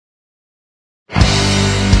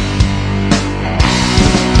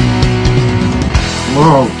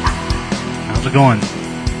Whoa. How's it going?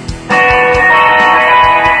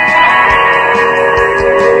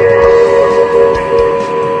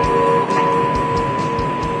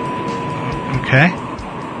 Okay.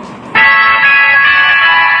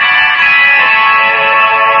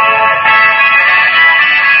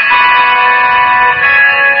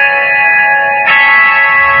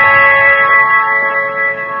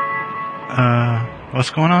 What's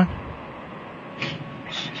going on?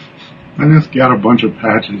 I just got a bunch of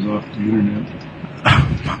patches off the internet.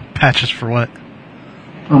 Patches for what?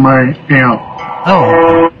 For my amp.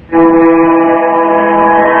 Oh.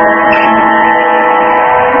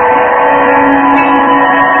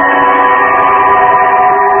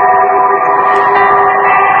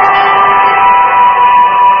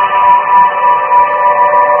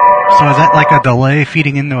 So is that like a delay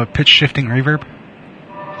feeding into a pitch shifting reverb?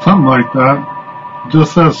 Something like that. It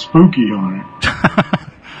just says spooky on it.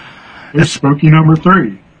 It's spooky number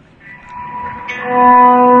 3.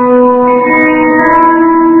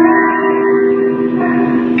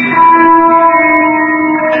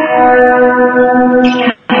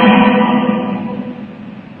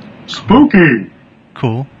 Spooky.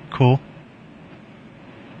 Cool.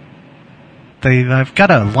 I've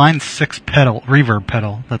got a line 6 pedal, reverb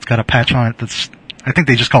pedal that's got a patch on it that's, I think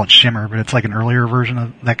they just call it Shimmer, but it's like an earlier version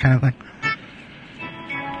of that kind of thing.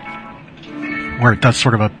 Where it does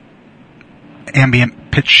sort of a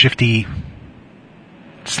ambient pitch shifty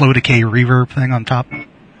slow decay reverb thing on top.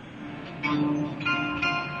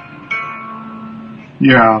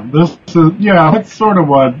 Yeah, that's sort of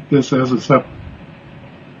what this is, except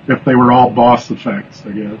if they were all Boss effects,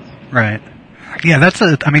 I guess. Right. Yeah, that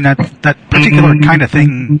particular kind of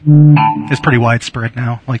thing is pretty widespread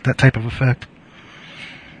now, like that type of effect.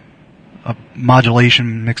 A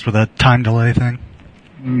modulation mixed with a time delay thing.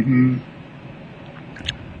 Mm-hmm.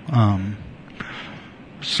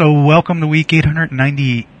 So welcome to week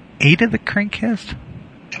 898 of the Crankcast.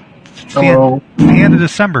 It's Hello. the end of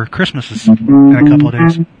December. Christmas is in a couple of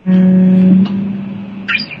days. And,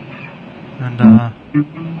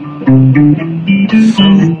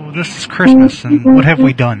 so this is Christmas, and what have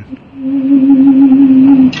we done?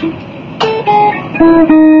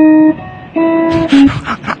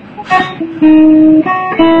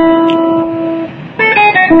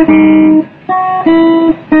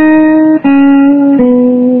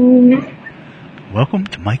 Welcome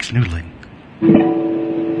to Mike's Noodling.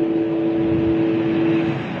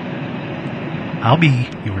 I'll be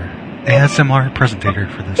your ASMR presentator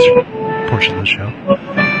for this portion of the show.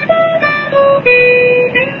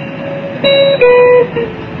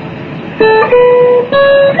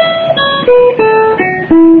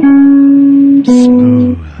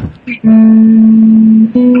 Smooth.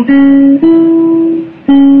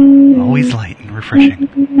 Always light and refreshing.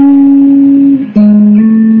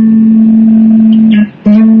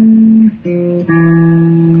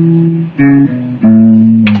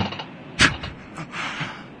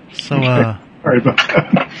 Sorry about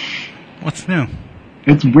that. What's new?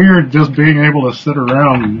 It's weird just being able to sit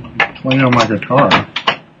around and play on my guitar.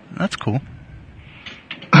 That's cool.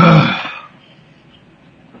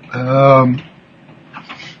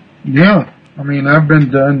 Yeah. I mean, I've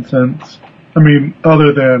been done since,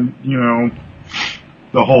 other than,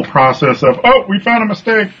 the whole process of, oh, we found a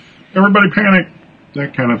mistake, everybody panic,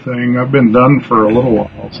 that kind of thing. I've been done for a little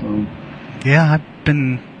while, so. Yeah, I've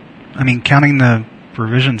been, counting the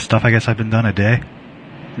revision stuff, I guess I've been done a day.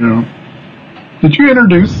 Yeah. Did you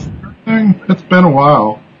introduce everything? It's been a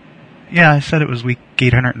while. Yeah, I said it was week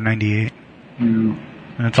 898. Yeah. And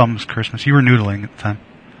it's almost Christmas. You were noodling at the time.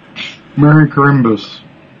 Merry Carimbus.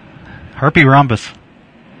 Harpy Rhombus.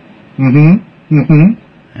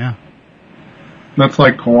 Yeah. That's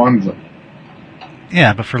like Kwanzaa.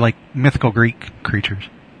 Yeah, but for like mythical Greek creatures.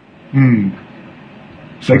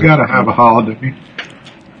 They gotta have a holiday.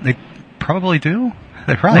 They probably do.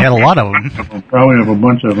 They probably had a lot of them. Probably have a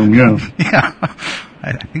bunch of them, yeah. Yeah.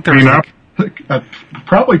 I think there's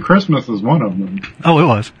probably Christmas is one of them. Oh, it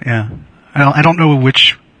was, yeah. I don't know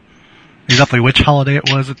exactly which holiday it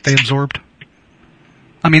was that they absorbed.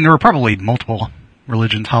 There were probably multiple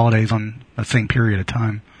religions' holidays on the same period of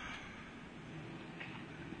time.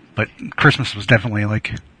 But Christmas was definitely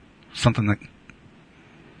like something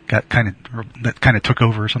that kind of took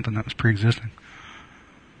over, something that was pre-existing.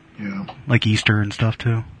 Yeah. Like Easter and stuff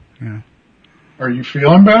too. Yeah. Are you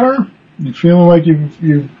feeling better? You feeling like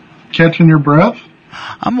you catching your breath?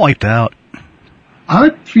 I'm wiped out.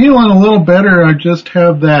 I'm feeling a little better. I just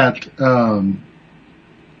have that,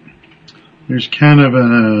 there's kind of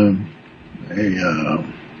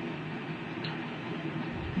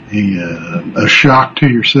a shock to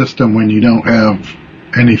your system when you don't have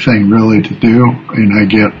anything really to do, and I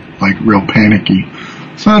get like real panicky.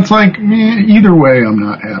 So it's like, either way, I'm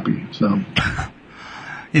not happy. So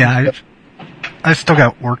yeah, I still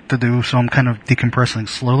got work to do, so I'm kind of decompressing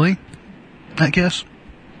slowly, I guess.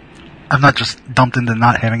 I'm not just dumped into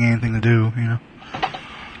not having anything to do, you know.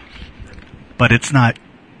 But it's not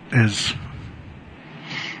as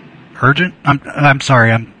urgent. I'm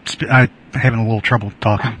sorry. I'm having a little trouble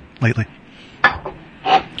talking lately.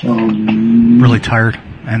 Really tired,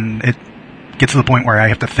 and it gets to the point where I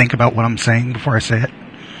have to think about what I'm saying before I say it,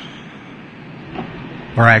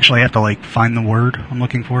 or I actually have to like find the word I'm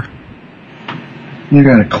looking for. You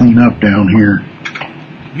gotta clean up down here.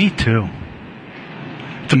 Me too.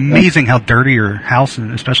 It's amazing how dirty your house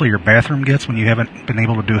and especially your bathroom gets when you haven't been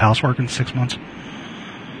able to do housework in 6 months.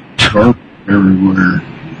 Garbage everywhere.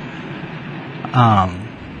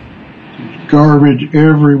 Garbage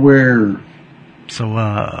everywhere. So,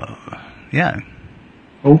 yeah.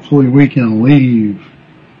 Hopefully we can leave.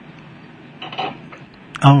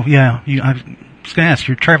 Oh, yeah. I was going to ask,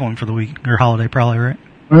 you're traveling for the week, or holiday probably, right?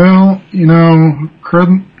 Well, you know,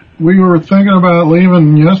 we were thinking about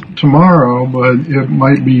leaving tomorrow, but it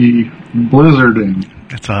might be blizzarding.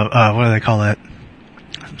 It's a, what do they call that?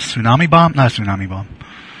 Tsunami bomb? Not a tsunami bomb.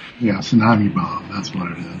 Yeah, tsunami bomb. That's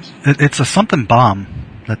what it is. It's a something bomb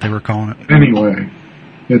that they were calling it. Anyway,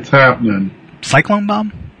 it's happening. Cyclone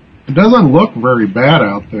bomb? It doesn't look very bad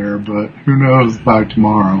out there, but who knows by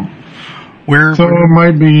tomorrow. So it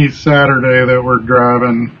might be Saturday that we're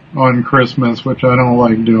driving on Christmas, which I don't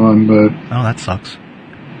like doing, but... Oh, that sucks.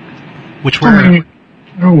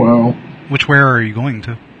 Oh well. Where are you going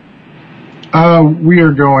to? We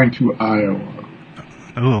are going to Iowa.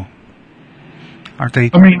 Oh. Aren't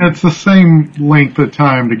they... I mean, it's the same length of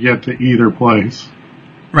time to get to either place.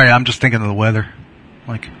 Right, I'm just thinking of the weather.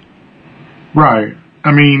 Like... Right.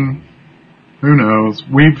 I mean, who knows?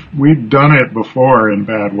 We've done it before in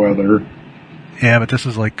bad weather. Yeah, but this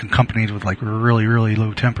is like accompanied with like really, really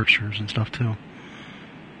low temperatures and stuff too.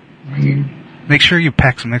 I mean... Make sure you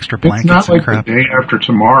pack some extra blankets and crap. It's not like the day after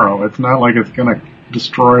tomorrow. It's not like it's going to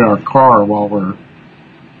destroy our car while we're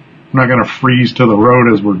not going to freeze to the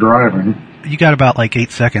road as we're driving. You got about like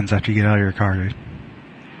 8 seconds after you get out of your car, dude.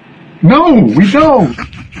 No, we don't.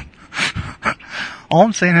 All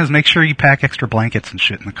I'm saying is make sure you pack extra blankets and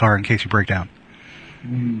shit in the car in case you break down.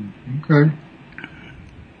 Okay.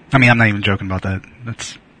 I mean, I'm not even joking about that.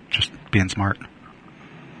 That's just being smart.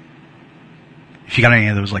 If you got any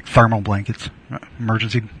of those like thermal blankets,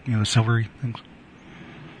 emergency, the silvery things.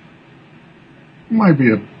 Might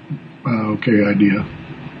be a okay idea.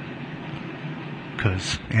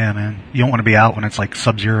 Because, yeah, man, you don't want to be out when it's like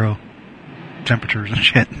sub-zero temperatures and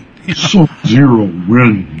shit. You know? Sub-zero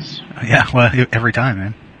winds. Yeah, well, every time,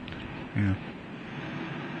 man.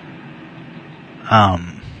 Yeah.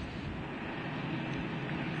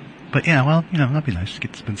 But yeah, well, that'd be nice.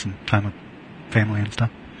 Get to spend some time with family and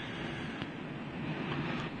stuff.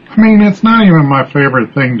 I mean, it's not even my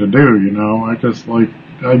favorite thing to do, I just, we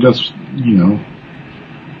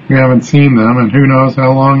haven't seen them, and who knows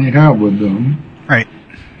how long you have with them. Right.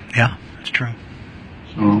 Yeah, that's true.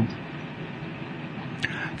 So.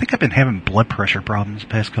 I think I've been having blood pressure problems the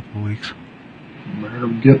past couple of weeks. Better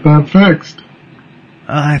get that fixed.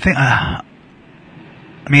 I think,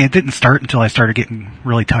 it didn't start until I started getting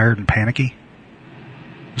really tired and panicky.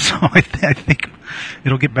 So I think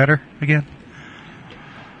it'll get better again.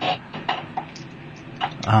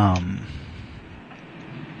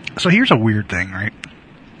 So here's a weird thing, right?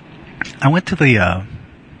 I went to the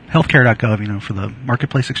healthcare.gov, for the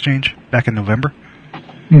Marketplace Exchange back in November.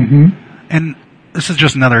 Mm-hmm. And this is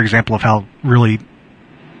just another example of how really,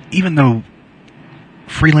 even though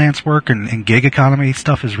freelance work and gig economy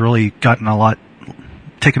stuff has really taken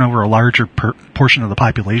over a larger portion of the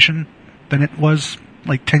population than it was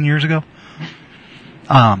like 10 years ago,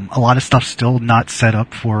 a lot of stuff's still not set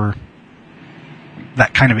up for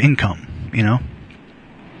that kind of income,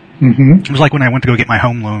 Mm-hmm. It was like when I went to go get my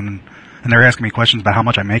home loan and they're asking me questions about how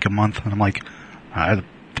much I make a month, and I'm like, it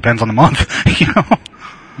depends on the month,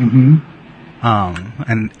 Mm-hmm.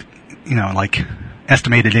 And, like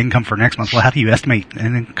estimated income for next month. Well, how do you estimate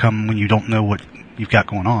an income when you don't know what you've got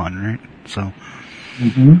going on, right? So,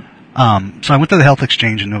 so I went to the health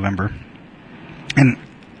exchange in November and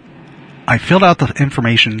I filled out the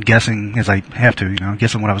information guessing as I have to,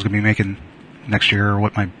 guessing what I was going to be making next year or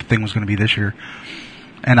what my thing was going to be this year.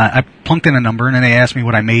 And I plunked in a number, and then they asked me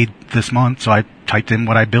what I made this month, so I typed in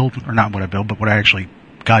what I billed, or not what I billed, but what I actually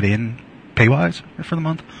got in pay-wise for the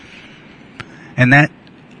month. And that,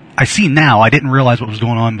 I see now, I didn't realize what was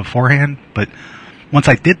going on beforehand, but once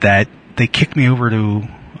I did that, they kicked me over to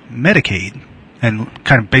Medicaid, and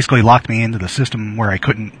kind of basically locked me into the system where I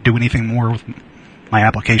couldn't do anything more with my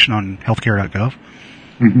application on healthcare.gov.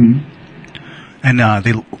 Mm-hmm. And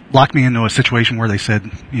they locked me into a situation where they said,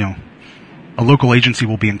 a local agency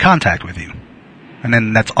will be in contact with you. And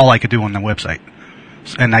then that's all I could do on the website.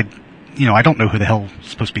 And I don't know who the hell is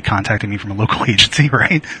supposed to be contacting me from a local agency,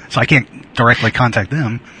 right? So I can't directly contact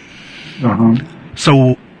them. Uh-huh.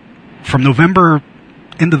 So from November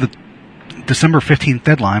into the December 15th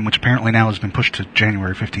deadline, which apparently now has been pushed to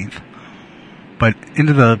January 15th, but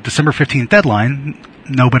into the December 15th deadline,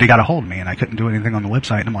 nobody got a hold of me, and I couldn't do anything on the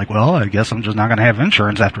website. And I'm like, well, I guess I'm just not going to have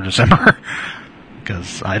insurance after December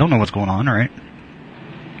because I don't know what's going on, right?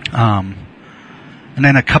 And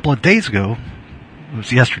then a couple of days ago, it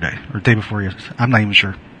was yesterday or the day before yesterday, I'm not even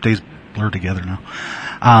sure. Days blur together now.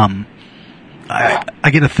 I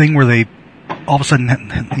get a thing where they all of a sudden,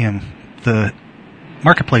 the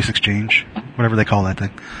marketplace exchange, whatever they call that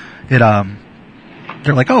thing,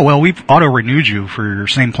 they're like, oh, well, we've auto-renewed you for your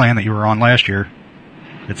same plan that you were on last year,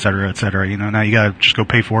 et cetera, et cetera. Now you gotta just go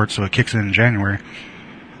pay for it so it kicks in January.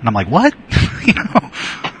 And I'm like, what?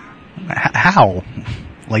 How?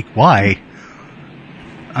 Like, why?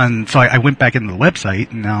 And so I went back into the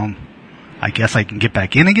website, and now I guess I can get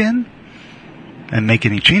back in again and make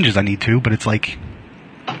any changes I need to, but it's like,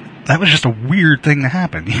 that was just a weird thing to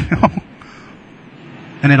happen,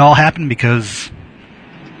 And it all happened because,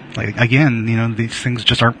 like, again, these things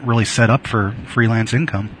just aren't really set up for freelance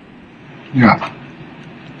income. Yeah.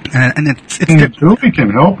 And it's Adobe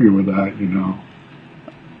can help you with that,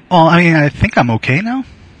 Well, I mean, I think I'm okay now.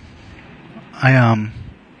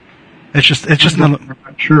 It's just not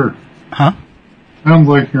sure. Huh? Sounds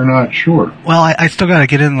like you're not sure. Well, I still gotta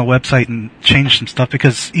get in the website and change some stuff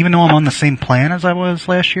because even though I'm on the same plan as I was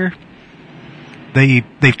last year,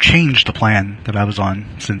 they've changed the plan that I was on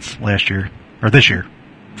since last year, or this year,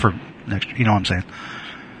 for next year, you know what I'm saying?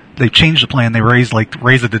 They changed the plan, they raised the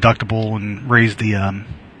deductible and raised the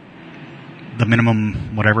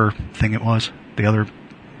minimum whatever thing it was, the other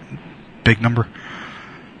big number.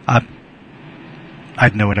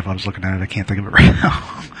 I'd know it if I was looking at it, I can't think of it right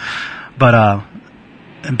now. But,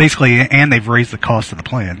 and basically, and they've raised the cost of the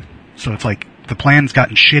plan. So it's like, the plan's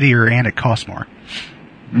gotten shittier and it costs more.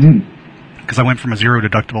 Because I went from a $0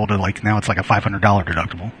 deductible to now it's like a $500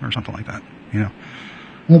 deductible or something like that,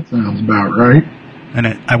 That sounds about right. And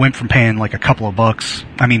I went from paying a couple of bucks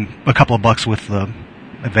with the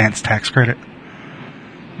advanced tax credit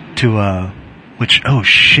to, which, oh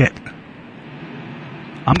shit.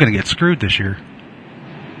 I'm gonna get screwed this year.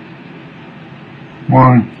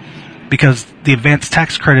 Why? Because the advanced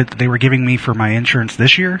tax credit that they were giving me for my insurance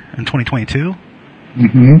this year, in 2022,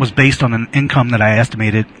 was based on an income that I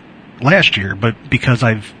estimated last year, but because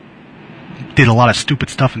I've did a lot of stupid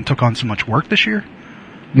stuff and took on so much work this year,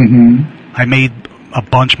 I made a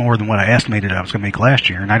bunch more than what I estimated I was going to make last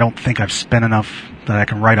year, and I don't think I've spent enough that I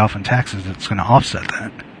can write off in taxes that's going to offset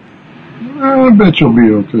that. I bet you'll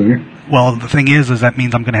be okay. Well, the thing is that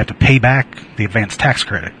means I'm going to have to pay back the advanced tax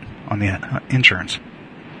credit on the insurance.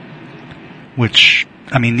 Which,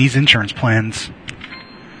 I mean, these insurance plans,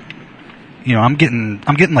 I'm getting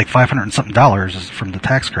like $500 and something from the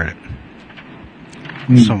tax credit.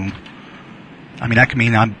 So, I mean, that could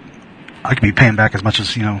mean I could be paying back as much as,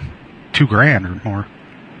 $2,000 or more.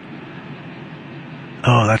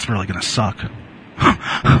 Oh, that's really gonna suck.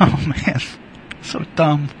 Oh man, so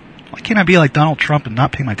dumb. Why can't I be like Donald Trump and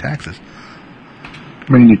not pay my taxes?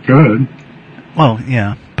 I mean, you could. Well,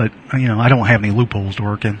 yeah, but, I don't have any loopholes to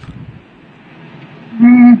work in.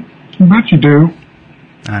 I bet you do.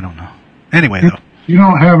 I don't know. Anyway, though. You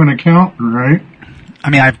don't have an accountant, right? I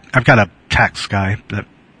mean, I've got a tax guy that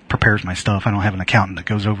prepares my stuff. I don't have an accountant that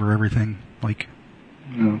goes over everything,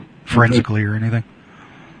 forensically or anything.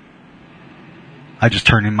 I just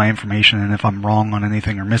turn in my information, and if I'm wrong on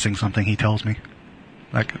anything or missing something, he tells me.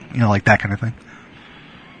 Like that kind of thing.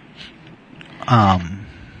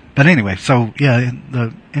 But anyway, so, yeah,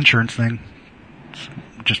 the insurance thing, it's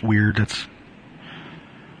just weird. It's,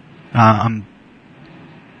 I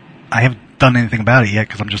haven't done anything about it yet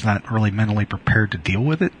because I'm just not really mentally prepared to deal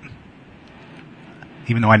with it.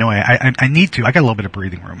 Even though I know I need to. I got a little bit of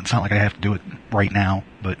breathing room. It's not like I have to do it right now,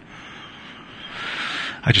 but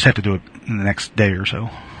I just have to do it in the next day or so.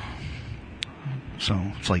 So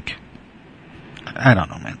it's like, I don't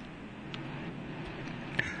know, man.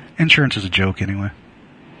 Insurance is a joke anyway.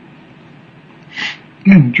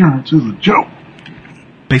 Insurance is a joke.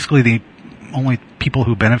 Basically, the only people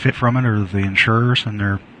who benefit from it are the insurers and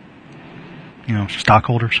their,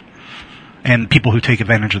 stockholders. And people who take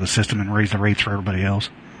advantage of the system and raise the rates for everybody else.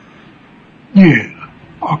 Yeah.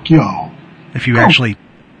 Fuck y'all. If you actually,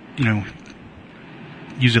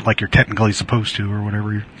 use it like you're technically supposed to or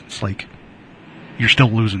whatever, it's like you're still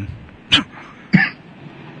losing.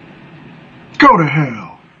 Go to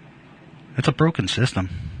hell. It's a broken system.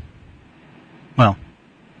 Well,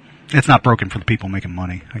 it's not broken for the people making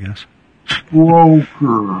money, I guess.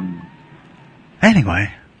 Broken.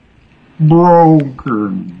 Anyway.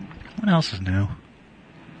 Broken. What else is new?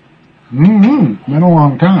 Been a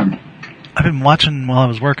long time. I've been watching, while I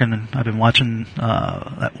was working, and I've been watching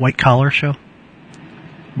that White Collar show.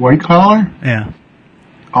 White Collar? Yeah.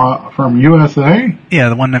 From USA? Yeah,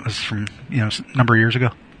 the one that was from, a number of years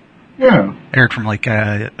ago. Yeah. Aired from like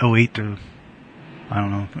 08 to, I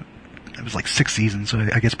don't know, it was like 6 seasons, so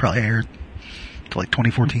I guess probably aired to like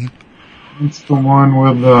 2014. It's the one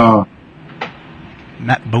with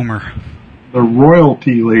Matt Bomer. The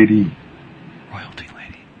royalty lady. Royalty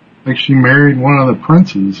lady. Like she married one of the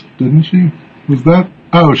princes, didn't she? Was that?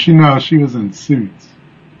 Oh, she was in Suits.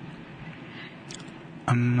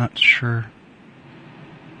 I'm not sure.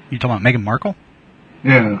 You talking about Meghan Markle?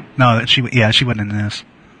 Yeah. No, she wasn't in this.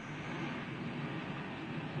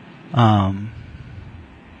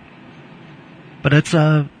 But it's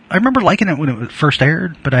I remember liking it when it first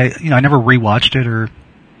aired, but I never rewatched it or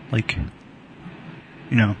like,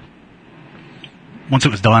 once it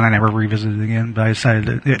was done, I never revisited it again. But I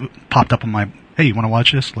decided it popped up on my, hey, you want to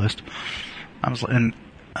watch this list? I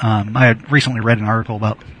had recently read an article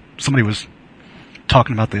about somebody was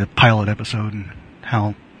talking about the pilot episode and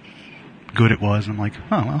how good it was, and I'm like,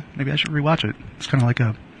 oh well, maybe I should rewatch it. It's kind of like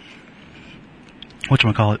a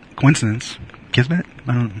coincidence, kismet,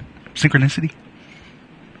 I don't know, synchronicity,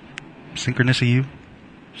 synchronicity,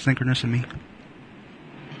 synchronicity.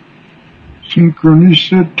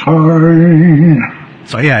 Synchronicity.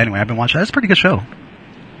 So yeah, anyway, I've been watching. That's a pretty good show.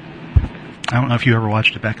 I don't know if you ever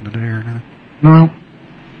watched it back in the day or not. No.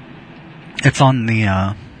 It's on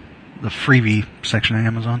the freebie section of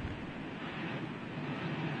Amazon.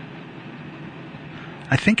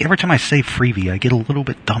 I think every time I say freebie, I get a little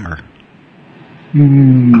bit dumber.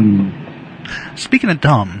 Speaking of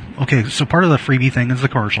dumb, okay, so part of the freebie thing is the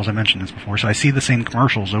commercials. I mentioned this before, so I see the same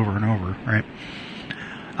commercials over and over, right?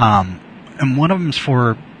 And one of them's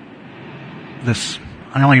for this,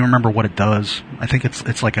 I don't even remember what it does. I think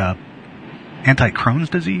it's like a anti-Crohn's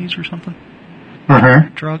disease or something.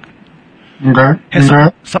 Drug. Okay. Has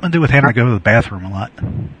something to do with having to go to the bathroom a lot.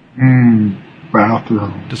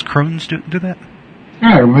 Bathroom. Does Crohn's do that?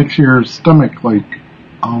 Yeah, it makes your stomach like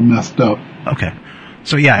all messed up. Okay.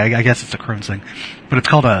 So yeah, I guess it's a Crohn's thing. But it's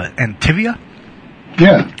called Antivia?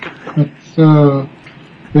 Yeah. It's,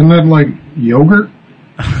 isn't that like yogurt?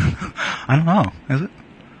 I don't know. Is it?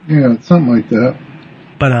 Yeah, it's something like that.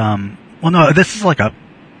 But, well no, this is like a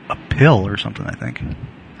pill or something, I think.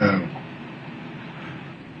 Oh.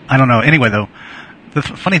 I don't know. Anyway though, the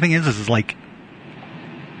funny thing is like,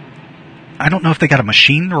 I don't know if they got a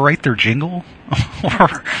machine to write their jingle,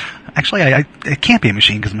 or actually, it can't be a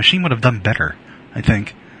machine because the machine would have done better, I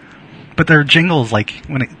think. But their jingle is like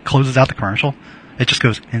when it closes out the commercial, it just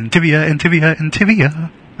goes Antivia, Antivia, Antivia,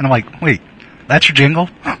 and I'm like, wait, that's your jingle?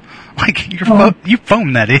 Like you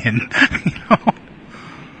phoned that in,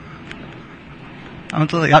 I'll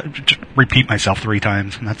just repeat myself 3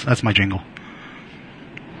 times, and that's my jingle.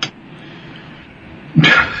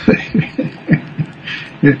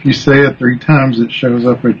 If you say it 3 times, it shows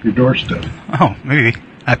up at your doorstep. Oh, maybe.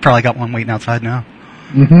 I've probably got one waiting outside now.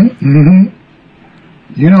 You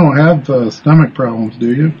don't have stomach problems,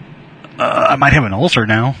 do you? I might have an ulcer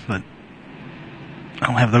now, but I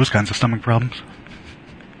don't have those kinds of stomach problems.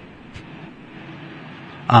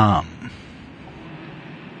 So,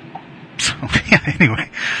 yeah,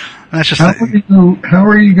 anyway. That's just... How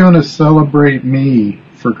are you going to celebrate me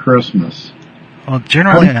for Christmas? Well,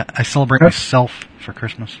 generally, I celebrate myself for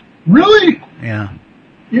Christmas. Really? Yeah.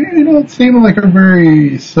 You don't seem like a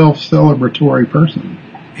very self-celebratory person.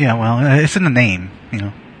 Yeah, well, it's in the name,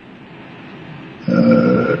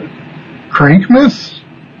 Crankmas?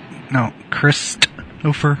 No,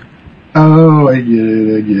 Christopher. Oh, I get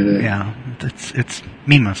it. Yeah, it's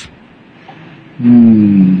Mimas.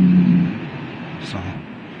 So,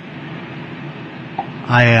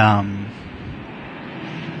 I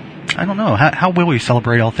don't know. How will we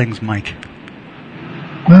celebrate all things Mike?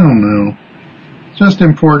 I don't know. It's just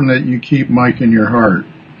important that you keep Mike in your heart.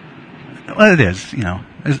 Well, it is,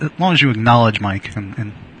 as long as you acknowledge Mike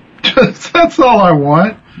and that's all I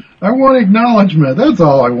want. I want acknowledgement. That's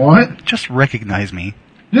all I want. Just recognize me.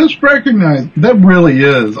 Just recognize. That really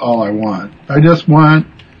is all I want. I just want,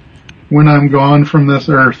 when I'm gone from this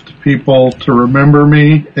earth, people to remember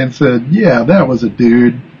me and said, yeah, that was a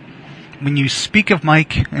dude. When you speak of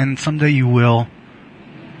Mike, and someday you will,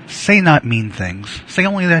 Say not mean things. Say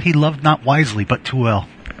only that he loved not wisely, but too well.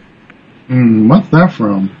 What's that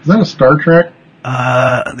from? Is that a Star Trek?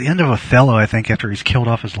 The end of Othello, I think, after he's killed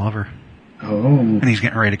off his lover. Oh. And he's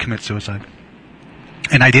getting ready to commit suicide.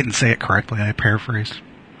 And I didn't say it correctly, I paraphrased.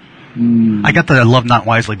 I got the love not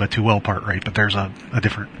wisely, but too well part right, but there's a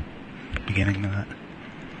different beginning to that.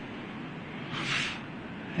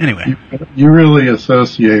 Anyway. You really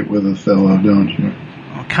associate with Othello, don't you?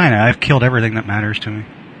 Well, kind of. I've killed everything that matters to me.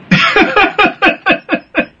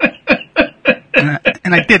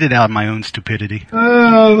 and I did it out of my own stupidity.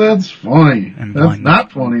 Oh, that's funny. And that's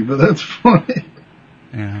not funny, but that's funny.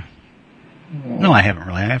 Yeah. No, I haven't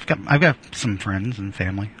really. I've got some friends and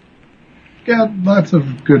family. Got lots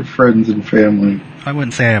of good friends and family. I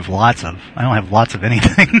wouldn't say I have lots of. I don't have lots of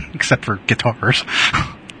anything except for guitars.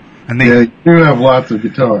 And yeah, you do have lots of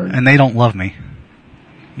guitars. And they don't love me.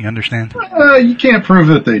 You understand? You can't prove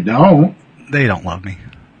that they don't. They don't love me.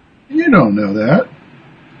 You don't know that.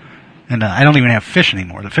 And I don't even have fish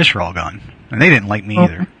anymore. The fish are all gone. And they didn't like me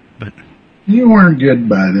either. But you weren't good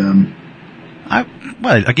by them. I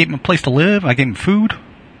gave them a place to live. I gave them food.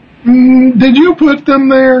 Did you put them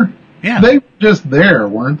there? Yeah. They were just there,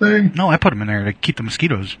 weren't they? No, I put them in there to keep the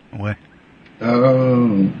mosquitoes away.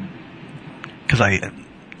 Oh. Because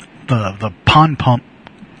the pond pump,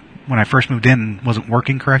 when I first moved in, wasn't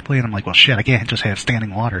working correctly. And I'm like, well, shit, I can't just have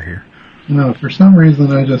standing water here. No, for some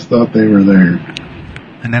reason I just thought they were there.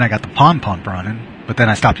 And then I got the pond pump running. But then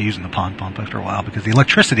I stopped using the pond pump after a while because the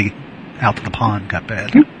electricity out to the pond got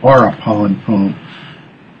bad. Or a pond pump.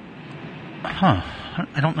 Huh.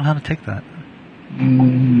 I don't know how to take that.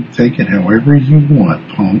 Take it however you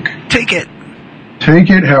want, punk. Take it! Take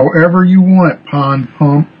it however you want, pond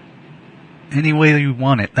pump. Any way you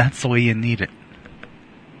want it, that's the way you need it.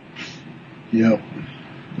 Yep.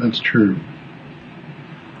 That's true.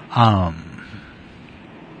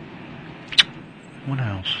 What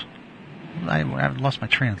else? I lost my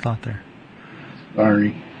train of thought there.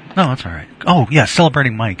 Sorry. No, that's alright. Oh, yeah,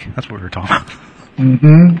 celebrating Mike. That's what we were talking about.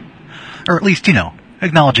 Mm-hmm. Or at least,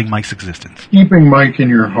 acknowledging Mike's existence. Keeping Mike in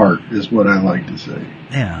your heart is what I like to say.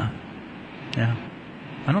 Yeah. Yeah.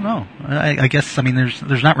 I don't know. I guess,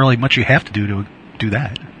 there's not really much you have to do to do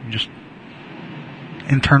that. You just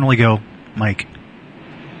internally go, Mike.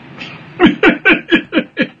 You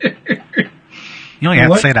don't even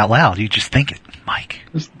have to say it out loud. You just think it. Mike.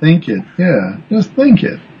 Just think it. Yeah. Just think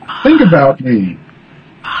it. Think about me.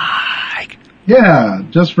 Mike. Yeah.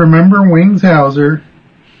 Just remember Wings Hauser.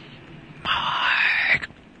 Mike.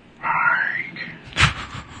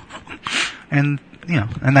 And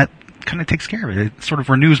that kind of takes care of it. It sort of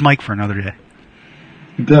renews Mike for another day.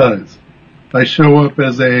 It does. I show up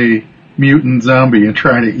as a mutant zombie and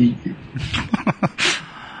try to eat you.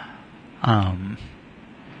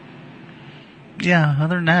 Yeah,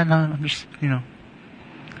 other than that, I'm just, gonna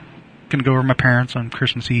go over to my parents on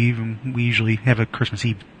Christmas Eve, and we usually have a Christmas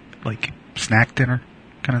Eve, snack dinner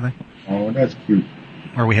kind of thing. Oh, that's cute.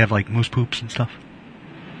 Where we have, moose poops and stuff.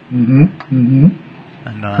 And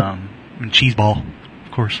cheese ball,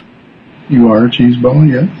 of course. You are a cheese ball,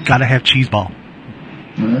 yes? Gotta have cheese ball.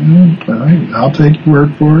 I'll take your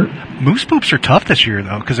word for it. Moose poops are tough this year,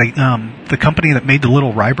 though, because the company that made the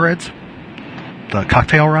little rye breads, the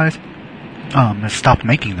cocktail ryes, has stopped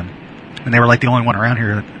making them. And they were the only one around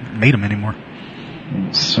here that made them anymore.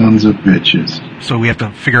 Sons of bitches. So we have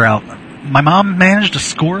to figure out. My mom managed to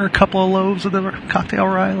score a couple of loaves of the cocktail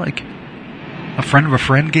rye, a friend of a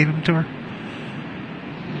friend gave them to her.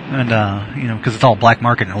 And, because it's all black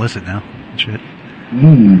market and illicit now and shit.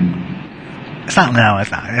 It's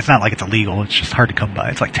not like it's illegal. It's just hard to come by.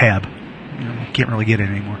 It's like Tab. You can't really get it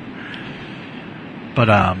anymore. But,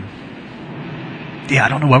 yeah, I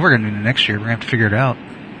don't know what we're going to do next year. We're going to have to figure it out.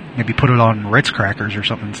 Maybe put it on Ritz crackers or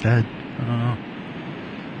something instead. I don't know.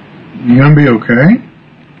 You going to be okay?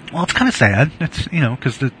 Well, it's kind of sad. It's,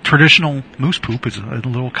 because the traditional moose poop is a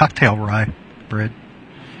little cocktail rye bread.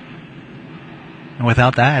 And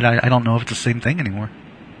without that, I don't know if it's the same thing anymore.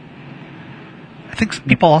 I think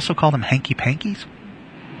people also call them hanky-pankies.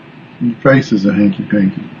 Your face is a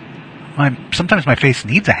hanky-panky. Sometimes my face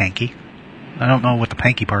needs a hanky. I don't know what the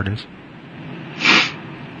panky part is.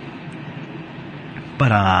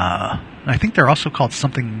 But, I think they're also called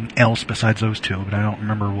something else besides those two, but I don't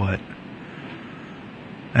remember what.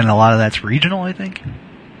 And a lot of that's regional, I think.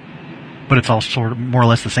 But it's all sort of more or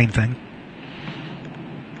less the same thing.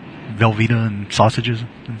 Velveeta and sausages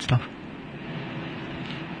and stuff.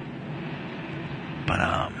 But,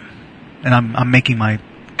 and I'm making my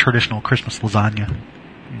traditional Christmas lasagna.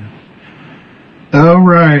 Oh,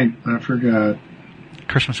 right. I forgot.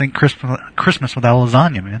 Christmas ain't Christmas without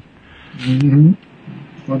lasagna, man.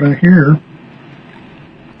 What I hear.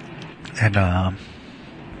 And, I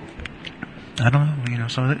don't know,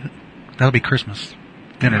 so that'll be Christmas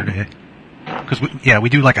dinner day. Because, we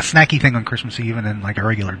do like a snacky thing on Christmas Eve and then like a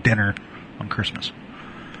regular dinner on Christmas.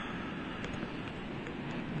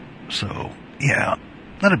 So, yeah,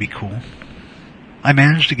 that'd be cool. I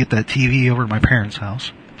managed to get that TV over to my parents'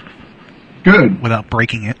 house. Good. Without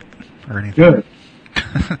breaking it or anything. Good.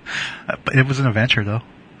 But it was an adventure, though.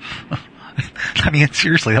 I mean,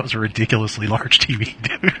 seriously, that was a ridiculously large TV,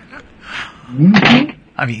 dude. Mm-hmm.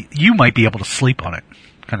 I mean, you might be able to sleep on it,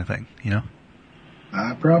 kind of thing, you know?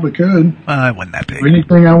 I probably could. It wasn't that big.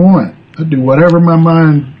 Anything I want. I do whatever my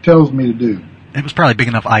mind tells me to do. It was probably big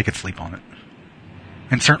enough I could sleep on it.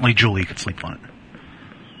 And certainly Julie could sleep on it.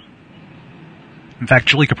 In fact,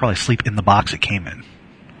 Julie could probably sleep in the box it came in.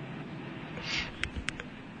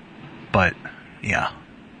 But, yeah.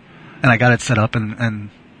 And I got it set up, and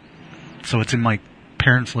so it's in my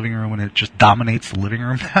parents' living room, and it just dominates the living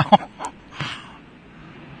room now.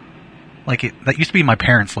 That used to be my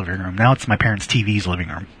parents' living room. Now it's my parents' TV's living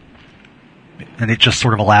room. And it just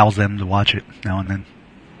sort of allows them to watch it now and then.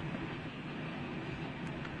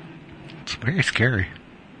 It's very scary.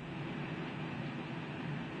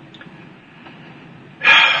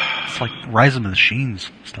 It's like Rise of the Machines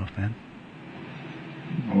stuff, man.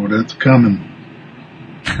 Oh, that's coming.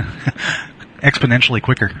 Exponentially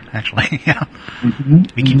quicker, actually. Yeah. Mm-hmm.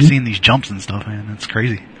 We keep seeing these jumps and stuff, man. It's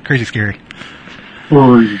crazy. Crazy scary.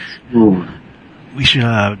 We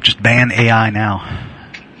should just ban AI now.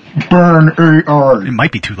 Burn AI. It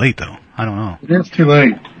might be too late, though. I don't know. It is too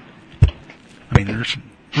late. I mean, there's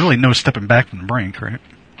really no stepping back from the brink, right?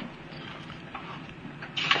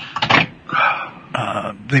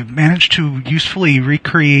 They've managed to usefully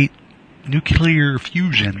recreate nuclear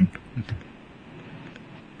fusion.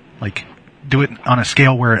 Like, do it on a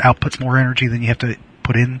scale where it outputs more energy than you have to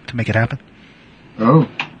put in to make it happen. Oh,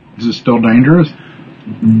 is it still dangerous?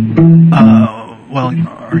 Well,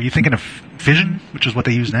 are you thinking of fission, which is what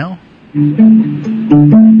they use now? Maybe.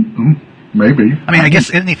 I mean, I guess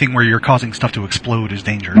anything where you're causing stuff to explode is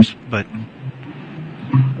dangerous, but,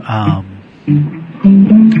 so,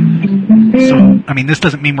 I mean, this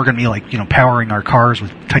doesn't mean we're going to be like, powering our cars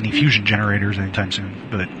with tiny fusion generators anytime soon,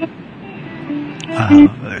 but,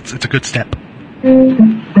 it's a good step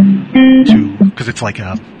because it's like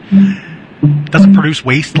doesn't produce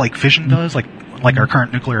waste like fission does, like our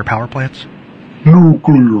current nuclear power plants.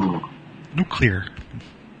 Nuclear.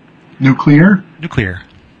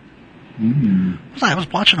 Mm. I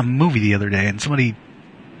was watching a movie the other day, and it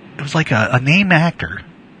was like a name actor,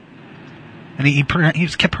 and he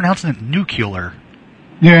kept pronouncing it nuclear.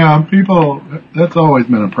 Yeah, people, that's always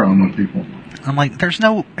been a problem with people. I'm like, there's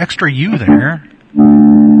no extra U there.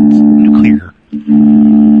 It's nuclear.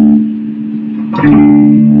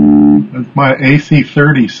 That's my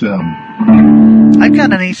AC30 sub. I've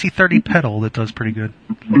got an AC30 pedal that does pretty good.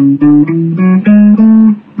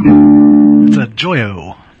 It's a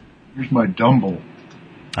Joyo. Here's my Dumble.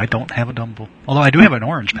 I don't have a Dumble. Although I do have an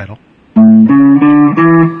orange pedal.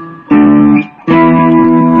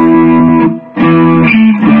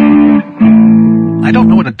 I don't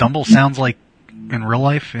know what a Dumble sounds like in real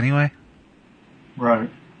life anyway. Right.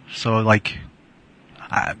 So, like,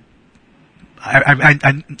 I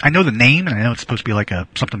know the name, and I know it's supposed to be like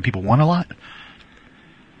something people want a lot,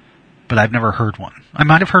 but I've never heard one. I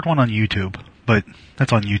might have heard one on YouTube, but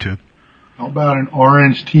that's on YouTube. How about an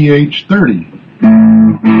orange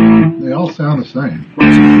TH30? They all sound the same.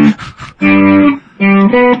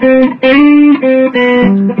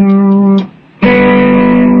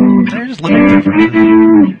 There's little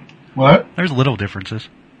differences. What? There's little differences.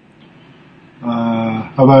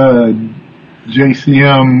 How about a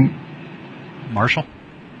JCM Marshall?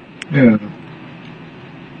 Yeah.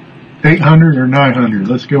 800 or 900?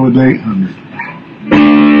 Let's go with 800.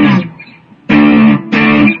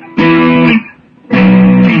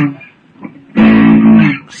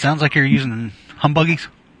 Sounds like you're using humbuggies?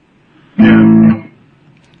 Yeah.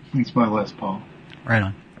 It's my Les Paul. Right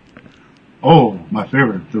on. Oh, my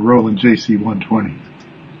favorite, the Roland JC120.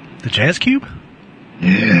 The Jazz Cube?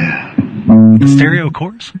 Yeah. The stereo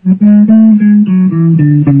chorus?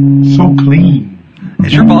 So clean.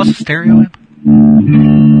 Is your boss a stereo amp?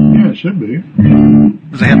 Yeah, it should be.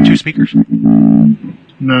 Does it have 2 speakers?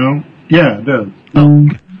 No. Yeah, it does. Oh,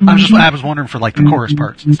 okay. I was wondering for like the chorus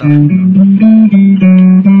parts and stuff.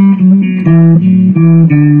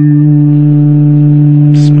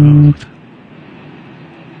 Smooth.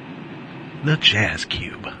 The Jazz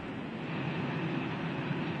Cube.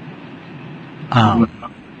 A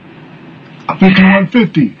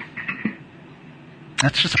 5150.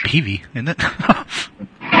 That's just a PV, isn't it?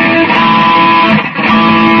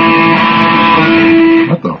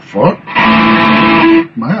 What the fuck?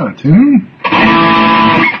 Am I out of tune?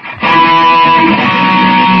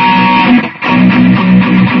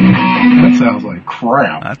 That sounds like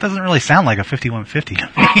crap. That doesn't really sound like a 5150.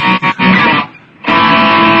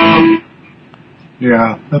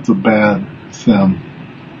 Yeah, that's a bad sound.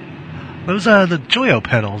 Those the Joyo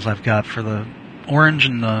pedals I've got for the orange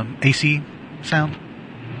and the AC sound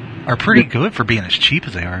are pretty good for being as cheap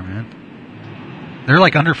as they are, man. They're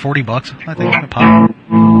like under $40, I think, a pop.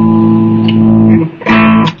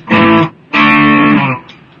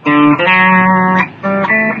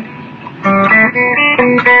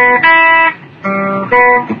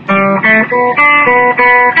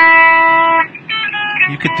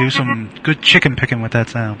 You could do some good chicken picking with that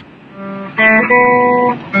sound. I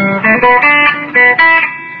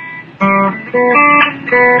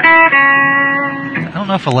don't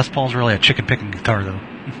know if a Les Paul's really a chicken picking guitar, though.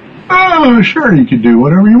 Oh, sure, you can do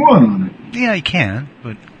whatever you want on it. Yeah, you can,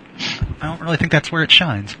 but I don't really think that's where it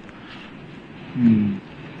shines.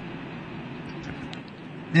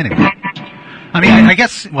 Anyway. I mean, I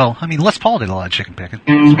guess, well, I mean, Les Paul did a lot of chicken picking.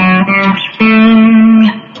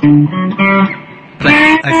 But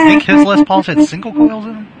I think his Les Pauls had single coils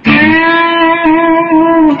in them.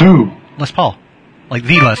 Who? Les Paul. Like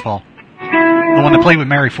the Les Paul. The one that played with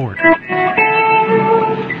Mary Ford.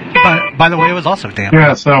 By the way, it was also damn.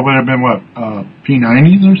 Yeah, so it would have been what,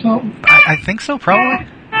 P90s or something? I think so, probably.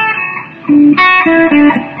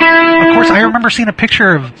 Of course, I remember seeing a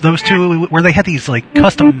picture of those two where they had these, like,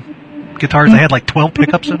 custom guitars. They had, like, 12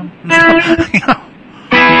 pickups in them and stuff, you know?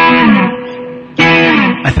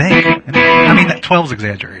 I think. I mean, that 12's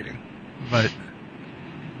exaggerating. But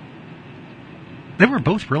they were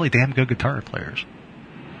both really damn good guitar players.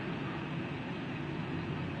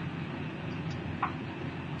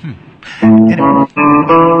 Anyway.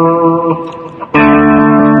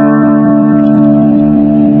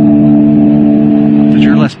 Did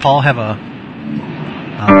your Les Paul have a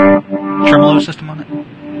tremolo system on it?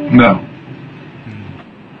 No.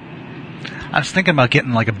 I was thinking about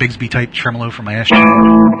getting like a Bigsby type tremolo for my SG.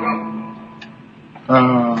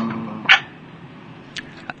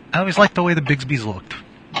 I always liked the way the Bigsbys looked.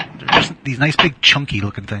 They're just these nice big chunky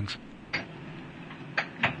looking things.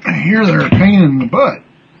 I hear they're a pain in the butt.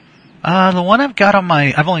 The one I've got on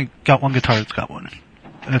I've only got one guitar that's got one.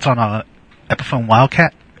 And it's on a Epiphone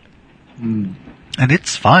Wildcat. And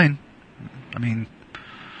it's fine. I mean,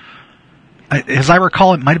 as I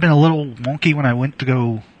recall, it might have been a little wonky when I went to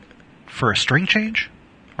go for a string change.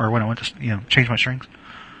 Or when I went to, change my strings.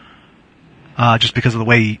 Just because of the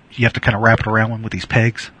way you have to kind of wrap it around with these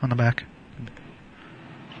pegs on the back.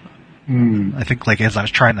 I think, like, as I was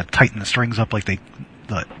trying to tighten the strings up, like, the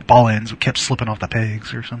ball ends kept slipping off the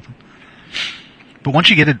pegs or something. But once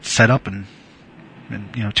you get it set up and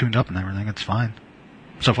tuned up and everything, it's fine.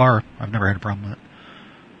 So far, I've never had a problem with it.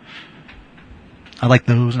 I like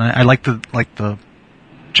those, and I like the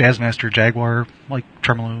Jazzmaster Jaguar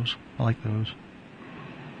tremolos. I like those.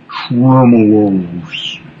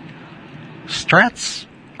 Tremolos. Strats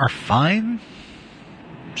are fine.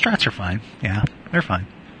 Strats are fine. Yeah, they're fine.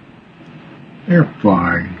 They're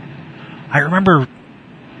fine. I remember,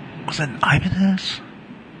 was it an Ibanez?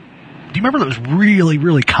 Do you remember those really,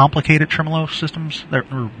 really complicated tremolo systems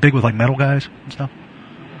that were big with like metal guys and stuff?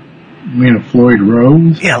 You mean a Floyd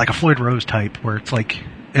Rose? Yeah, like a Floyd Rose type, where it's like,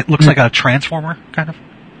 it looks like a transformer, kind of.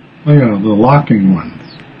 Oh, yeah, the locking ones.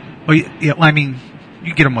 Well, yeah, I mean,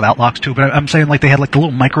 you get them without locks too, but I'm saying like they had like the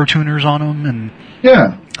little micro tuners on them, and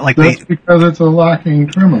yeah, like that's because it's a locking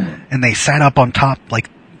tremolo. And they sat up on top, like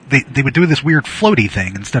they would do this weird floaty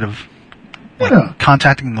thing instead of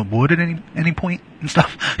contacting the wood at any point and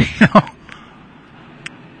stuff.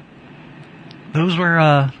 Those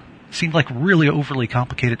were seemed like really overly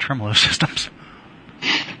complicated tremolo systems.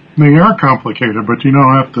 They are complicated, but you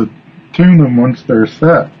don't have to tune them once they're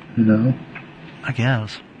set. I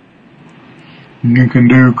guess. You can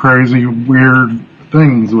do crazy, weird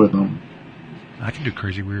things with them. I can do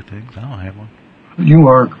crazy, weird things. I don't have one. You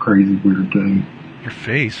are a crazy, weird thing. Your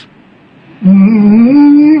face.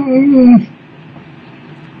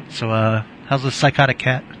 So, how's the psychotic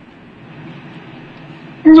cat?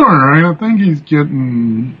 He's alright. I think he's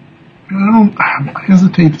getting... I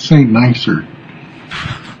hesitate to say nicer.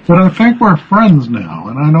 But I think we're friends now,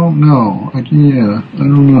 and I don't know. I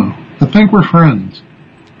don't know. I think we're friends.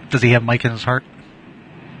 Does he have Mike in his heart?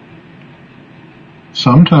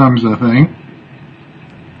 Sometimes, I think.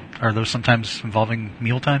 Are those sometimes involving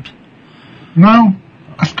meal times? No.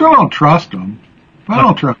 I still don't trust him. I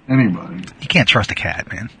don't trust anybody. You can't trust a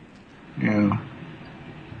cat, man. Yeah.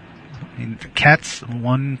 mean, cats,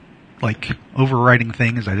 one, like, overriding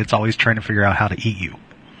thing is that it's always trying to figure out how to eat you.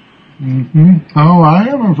 Mm-hmm. Oh, I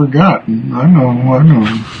haven't forgotten. I know.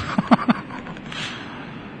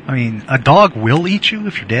 I mean, a dog will eat you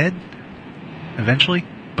if you're dead, eventually,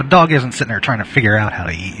 but a dog isn't sitting there trying to figure out how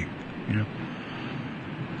to eat you, you know?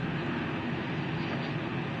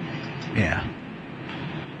 Yeah.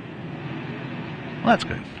 Well, that's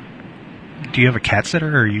good. Do you have a cat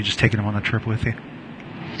sitter, or are you just taking him on the trip with you?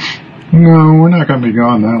 No, we're not going to be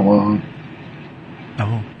gone that long.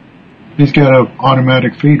 Oh. He's got an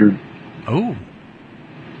automatic feeder. Oh.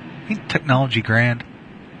 Technology grand.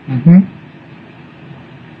 Mm-hmm.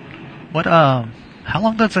 What, how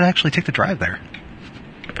long does it actually take to drive there?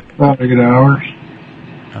 About 8 hours.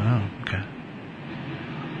 Oh, okay.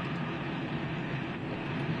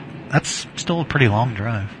 That's still a pretty long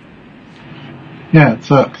drive. Yeah, it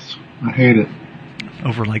sucks. I hate it.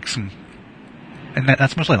 Over like some... And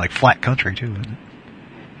that's mostly like flat country too, isn't it?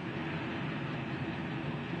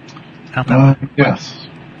 Out that way. Yes.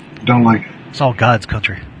 Don't like it. It's all God's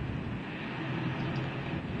country.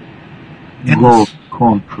 God's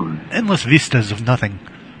country. Endless vistas of nothing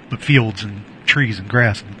but fields and trees and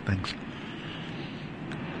grass and things.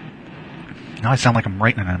 Now I sound like I'm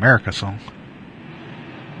writing an America song.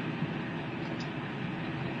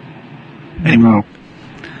 Anyway. No.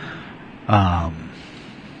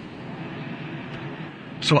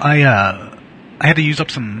 So I had to use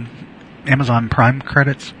up some Amazon Prime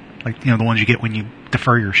credits, like, you know, the ones you get when you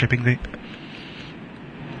defer your shipping date.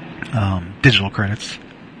 Digital credits.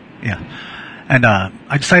 Yeah. And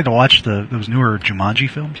I decided to watch those newer Jumanji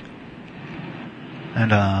films.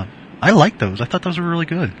 And I liked those. I thought those were really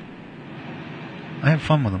good. I had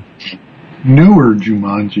fun with them. Newer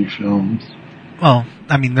Jumanji films? Well,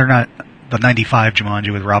 I mean, they're not the 95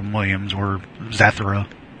 Jumanji with Robin Williams or Zathura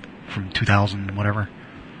from 2000, whatever.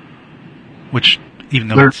 Which, even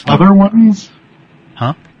though there's other ones?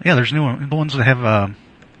 Huh? Yeah, there's new ones. The ones that have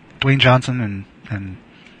Dwayne Johnson and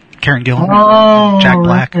Karen Gillan and Jack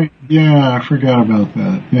Black. Right. Yeah, I forgot about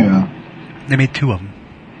that. Yeah. They made 2 of them.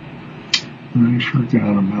 I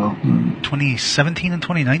forgot about that. 2017 and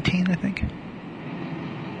 2019, I think.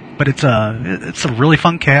 But it's a really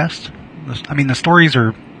fun cast. I mean, the stories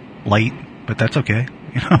are light, but that's okay,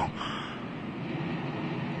 you know.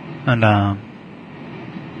 And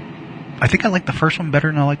I think I like the first one better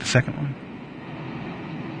than I like the second one.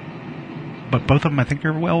 But both of them, I think,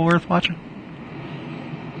 are well worth watching.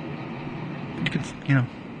 You can, you know,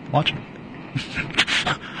 watch them.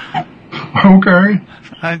 Okay.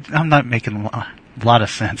 I'm not making a lot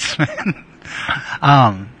of sense, man.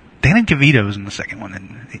 Danny DeVito's in the second one,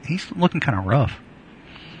 and he's looking kind of rough.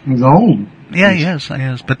 He's old. Yeah, he is.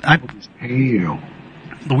 But Hell.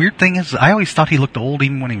 The weird thing is, I always thought he looked old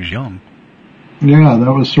even when he was young. Yeah,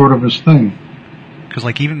 that was sort of his thing. Because,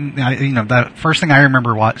 like, even, you know, that first thing I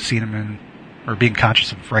remember seeing him in, or being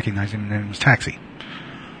conscious of recognizing him in, was Taxi.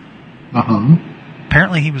 Uh-huh.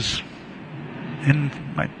 Apparently he was in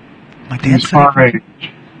my dad He's said. our age.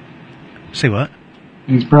 Say what?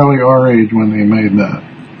 He's probably our age when they made that.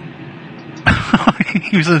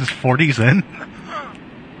 He was in his 40s then?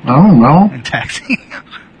 I don't know. In Taxi?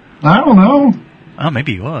 I don't know. Oh,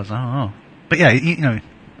 maybe he was. I don't know. But yeah, you know,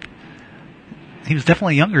 he was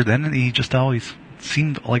definitely younger then, and he just always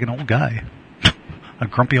seemed like an old guy. A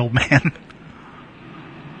grumpy old man.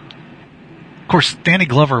 Of course, Danny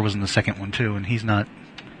Glover was in the second one too, and he's not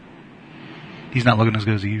looking as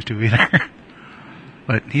good as he used to either.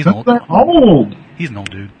 But he's an old. He's an old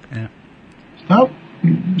dude. Yeah. Stop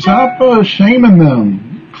shaming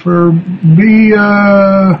them for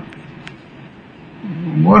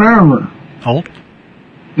whatever. Old?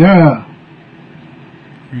 Yeah.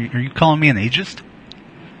 Are you calling me an ageist?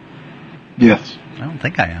 Yes. I don't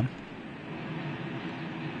think I am.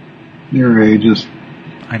 You're ageist.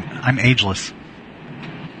 I'm ageless.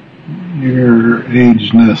 You're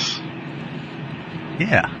ageness.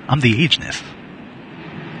 Yeah, I'm the ageness.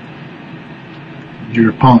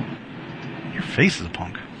 You're a punk. Your face is a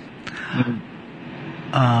punk.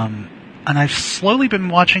 And I've slowly been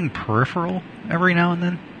watching Peripheral every now and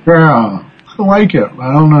then. Yeah, I like it.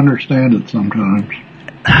 I don't understand it sometimes.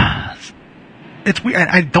 It's weird.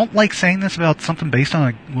 I don't like saying this about something based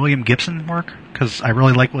on a William Gibson work, because I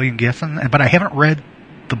really like William Gibson, but I haven't read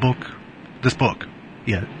this book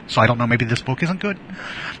yet, so I don't know, maybe this book isn't good.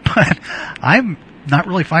 But I'm not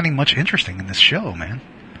really finding much interesting in this show, man.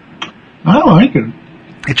 I like it.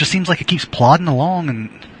 It just seems like it keeps plodding along,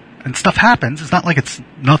 and stuff happens. It's not like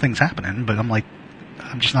nothing's happening, but I'm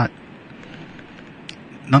just not,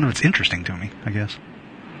 none of it's interesting to me, I guess.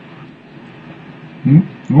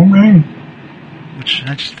 Okay. Which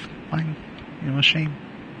find, a shame.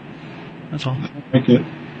 That's all. I like it.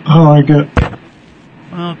 I like it.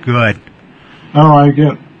 Well, good. I like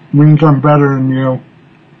it. We can come better than you.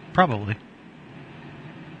 Probably.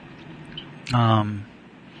 And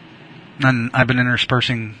I've been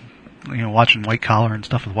interspersing, watching White Collar and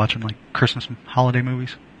stuff with watching like Christmas holiday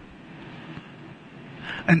movies.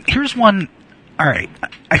 And here's one. All right,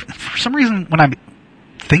 for some reason when I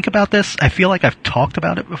think about this, I feel like I've talked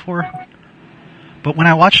about it before. But when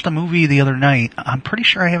I watched the movie the other night, I'm pretty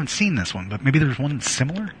sure I haven't seen this one, but maybe there's one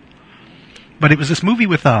similar. But it was this movie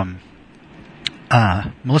with Melissa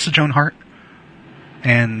Joan Hart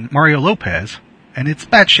and Mario Lopez, and it's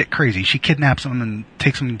batshit crazy. She kidnaps him and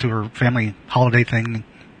takes him to her family holiday thing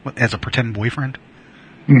as a pretend boyfriend.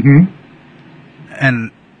 Mm-hmm.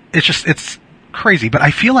 And it's crazy, but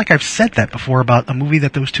I feel like I've said that before about a movie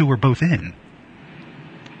that those two were both in.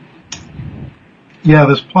 Yeah,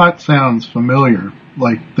 this plot sounds familiar,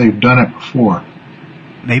 like they've done it before.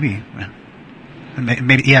 Maybe.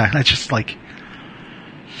 Maybe, yeah, it's just like...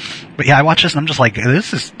 But yeah, I watch this and I'm just like,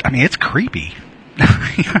 it's creepy.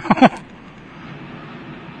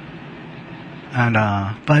 And,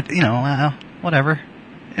 but, whatever.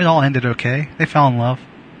 It all ended okay. They fell in love.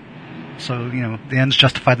 So, the ends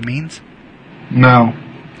justify the means? No.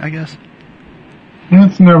 I guess.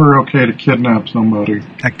 It's never okay to kidnap somebody.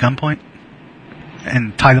 At gunpoint?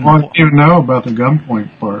 And tie them up? up? I don't even know about the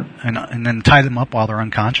gunpoint part. And then tie them up while they're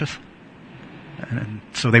unconscious? And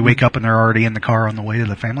so they wake up and they're already in the car on the way to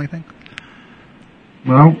the family thing?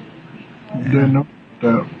 No. Didn't know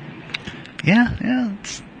that. Yeah,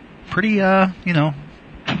 it's pretty, I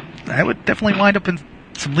would definitely wind up in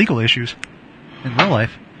some legal issues in real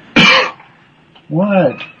life.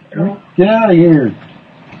 What? Get out of here.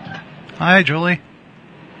 Hi, Julie.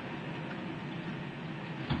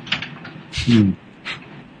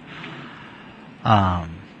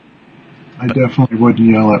 I definitely wouldn't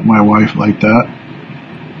yell at my wife like that.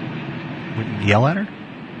 Wouldn't yell at her?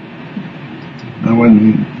 I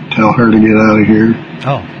wouldn't tell her to get out of here.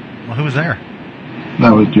 Oh, well, who was there?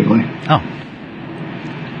 That was Julie. Oh.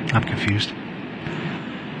 I'm confused.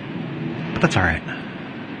 But that's alright.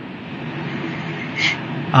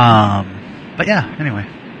 But yeah, anyway.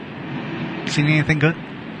 Seen anything good?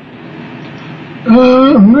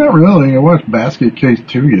 Not really. I watched Basket Case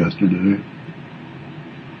 2 yesterday.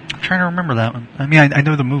 I'm trying to remember that one. I mean, I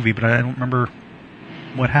know the movie, but I don't remember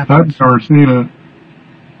what happened. I've never seen it.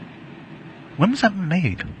 When was that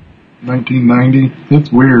made? 1990.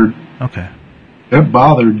 It's weird. Okay. It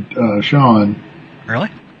bothered Sean. Really?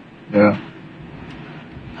 Yeah.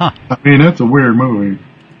 Huh. I mean, it's a weird movie.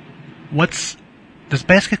 Does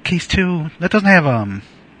Basket Case 2, that doesn't have,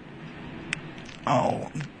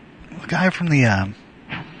 the guy from the,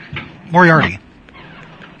 Moriarty.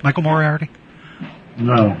 Michael Moriarty?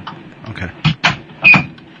 No. Okay.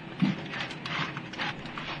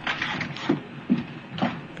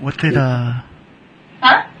 What did,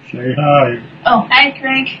 Huh? Say hi. Oh, hi,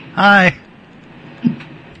 Craig. Hi.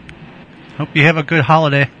 Hope you have a good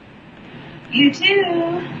holiday. You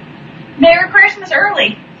too. Merry Christmas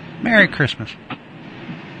early. Merry Christmas.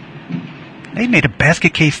 They made a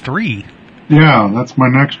Basket Case 3. Yeah, that's my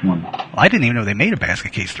next one. Well, I didn't even know they made a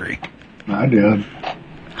Basket Case 3. I did.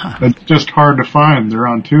 Huh. It's just hard to find. They're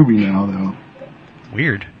on Tubi now, though.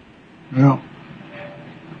 Weird. Yeah.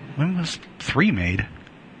 When was 3 made?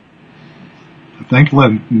 I think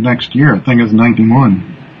next year. I think it's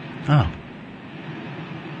 91. Oh.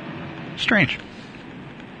 Strange.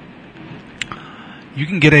 You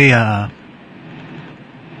can get a,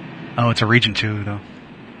 it's a Region 2, though.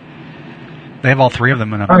 They have all 3 of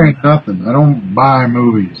them in a... I ain't nothing. I don't buy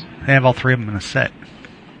movies. They have all 3 of them in a set.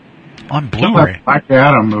 On It's Blu-ray. that Black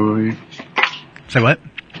Adam movie. Say what?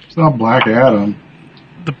 It's not Black Adam.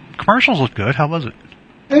 The commercials look good. How was it?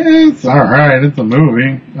 It's alright. It's a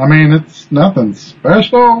movie. I mean, it's nothing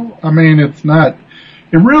special. I mean, it's not...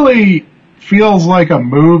 It really feels like a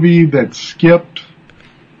movie that skipped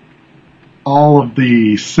all of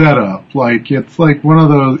the setup. Like, it's like one of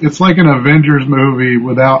those... It's like an Avengers movie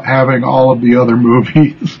without having all of the other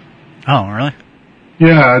movies. Oh, really?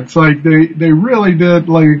 Yeah, it's like they really did,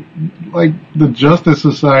 like the Justice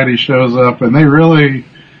Society shows up and they really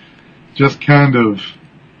just kind of...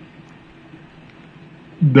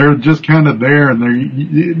 They're just kind of there, and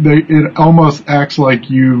it almost acts like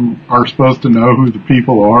you are supposed to know who the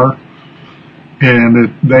people are,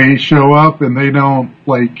 and they show up and they don't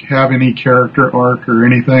like have any character arc or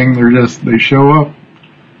anything. They show up,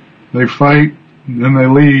 they fight, and then they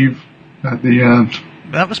leave at the end.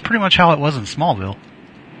 That was pretty much how it was in Smallville.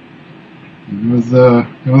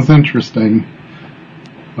 It was interesting.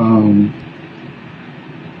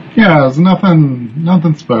 Yeah, it's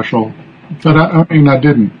nothing special. But I mean, I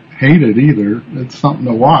didn't hate it either. It's something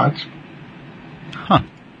to watch. Huh.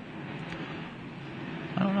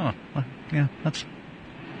 I don't know. Yeah, that's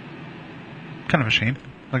kind of a shame.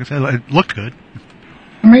 Like I said, it looked good.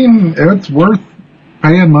 I mean, it's worth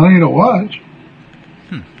paying money to watch.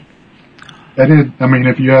 I mean,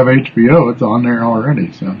 if you have HBO, it's on there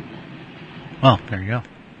already, so. Well, there you go.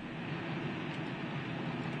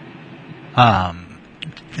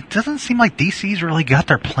 It doesn't seem like DC's really got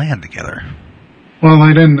their plan together. Well,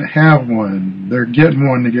 they didn't have one. They're getting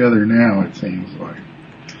one together now, it seems like.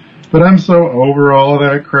 But I'm so over all of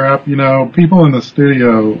that crap. You know, people in the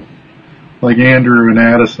studio, like Andrew and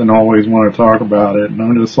Addison, always want to talk about it, and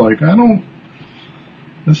I'm just like,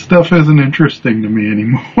 this stuff isn't interesting to me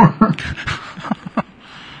anymore.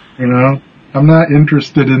 You know, I'm not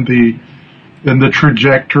interested in the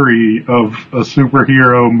trajectory of a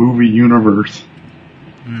superhero movie universe.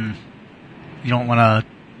 You don't want to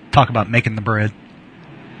talk about making the bread.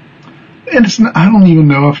 And I don't even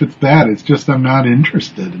know if it's that. It's just I'm not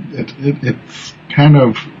interested. It's kind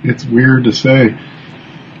of, it's weird to say.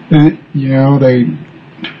 You know,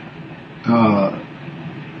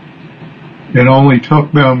 it only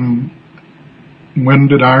took them, when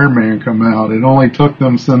did Iron Man come out? It only took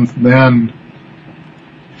them since then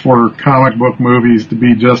for comic book movies to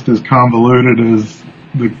be just as convoluted as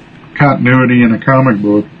the continuity in a comic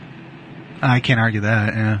book. I can't argue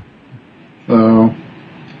that, yeah. So,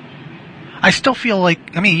 I still feel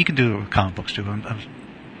like, I mean, you can do it with comic books too.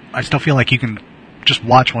 I still feel like you can just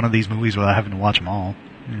watch one of these movies without having to watch them all.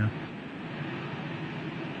 Yeah.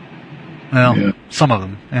 Well, yeah. Some of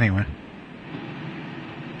them, anyway.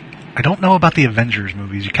 I don't know about the Avengers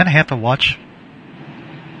movies. You kind of have to watch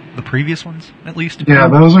the previous ones, at least. Yeah,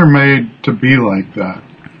 those are made to be like that.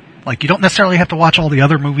 Like, you don't necessarily have to watch all the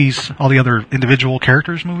other movies, all the other individual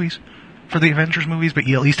characters' movies for the Avengers movies, but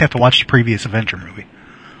you at least have to watch the previous Avenger movie.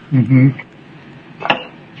 Mm-hmm.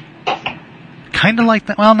 Kind of like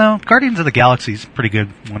that. Well, no, Guardians of the Galaxy is pretty good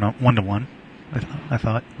one-to-one. I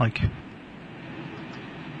thought, like,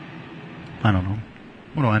 I don't know.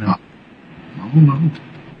 What do I know? I don't know.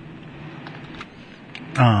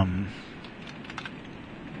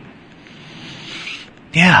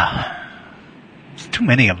 Yeah. It's too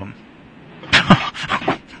many of them.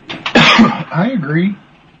 I agree.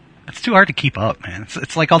 It's too hard to keep up, man.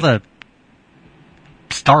 It's like all the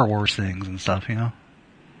Star Wars things and stuff, you know?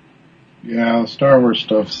 Yeah, Star Wars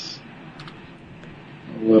stuff's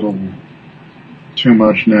a little too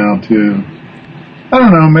much now, too. I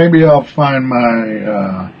don't know, maybe I'll find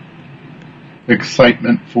my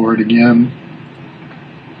excitement for it again.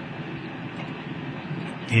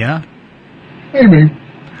 Yeah? Maybe.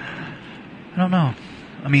 I don't know.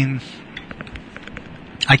 I mean,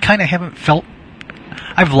 I kind of haven't felt...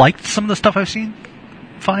 I've liked some of the stuff I've seen.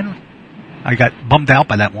 Fine. I got bummed out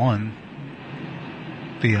by that one.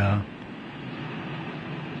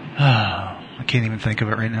 I can't even think of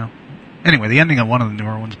it right now. Anyway, the ending of one of the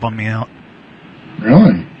newer ones bummed me out.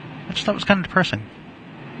 Really? I just thought it was kind of depressing.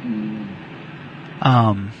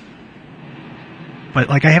 But,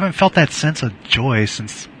 like, I haven't felt that sense of joy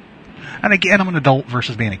since... And again, I'm an adult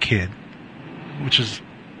versus being a kid, which is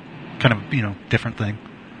kind of, you know, different thing.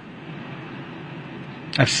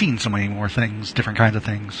 I've seen so many more things, different kinds of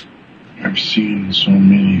things. I've seen so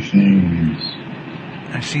many things.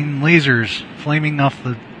 I've seen lasers flaming off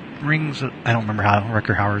the rings. I don't remember how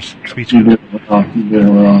Rutger Hauer's speech You goes. did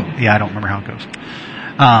wrong. Yeah, I don't remember how it goes.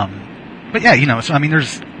 But yeah, you know, so I mean,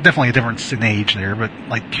 there's definitely a difference in age there, but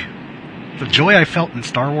like, the joy I felt in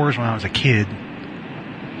Star Wars when I was a kid,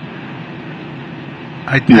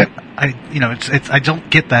 I you know, it's I don't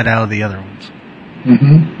get that out of the other ones.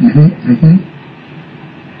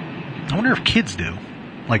 I wonder if kids do,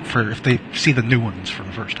 like, if they see the new ones for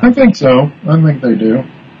the first time. I think so. I think they do.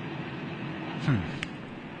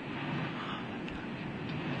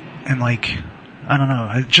 And like, I don't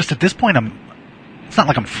know. Just at this point, it's not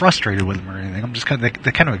like I'm frustrated with them or anything. I'm just they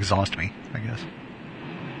kind of exhaust me, I guess.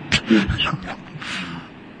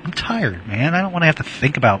 I'm tired, man. I don't want to have to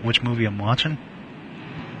think about which movie I'm watching.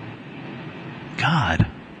 God.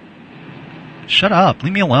 Shut up.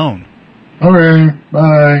 Leave me alone. Okay,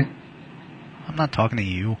 bye. I'm not talking to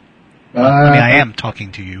you. Bye. I mean, I am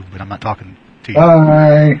talking to you, but I'm not talking to you.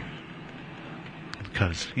 Bye.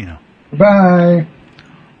 Because, you know. Goodbye.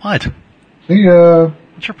 What? See ya.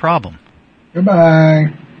 What's your problem?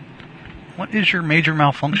 Goodbye. What is your major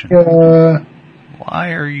malfunction? Yeah.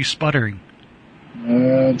 Why are you sputtering?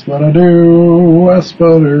 That's what I do. I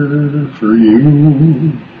sputter for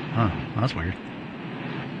you. Huh, that's weird.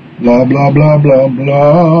 Blah, blah, blah, blah,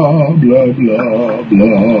 blah, blah, blah,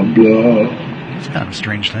 blah, blah. It's kind of a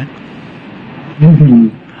strange thing. Mm-hmm.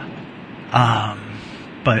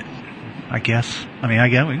 But I guess we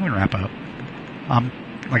can wrap up.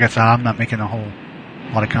 Like I said, I'm not making a whole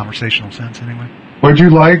lot of conversational sense anyway. Would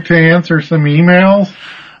you like to answer some emails?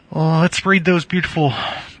 Well, let's read those beautiful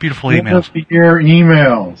End emails. of the year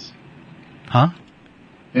emails. Huh?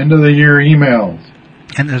 End of the year emails.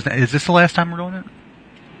 And is this the last time we're doing it?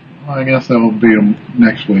 Well, I guess that will be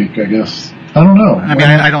next week, I guess. I don't know. I mean,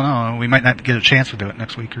 I don't know. We might not get a chance to do it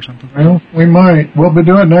next week or something. Well, we might. We'll be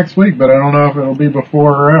doing it next week, but I don't know if it'll be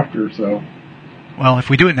before or after, so. Well,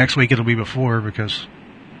 if we do it next week, it'll be before because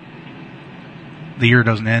the year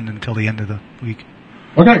doesn't end until the end of the week.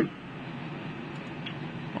 Okay.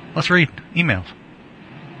 Let's read emails.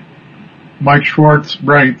 Mike Schwartz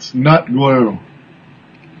writes, nut glue.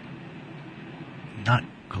 Nut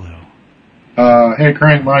glue. Hey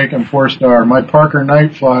Crank, Mike, and 4-star. My Parker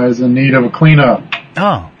Nightfly is in need of a cleanup.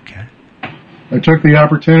 Oh, okay. I took the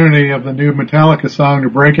opportunity of the new Metallica song to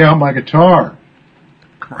break out my guitar.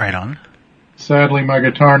 Right on. Sadly, my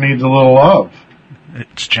guitar needs a little love.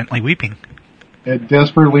 It's gently weeping. It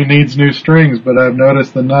desperately needs new strings, but I've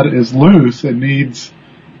noticed the nut is loose. It needs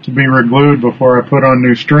to be reglued before I put on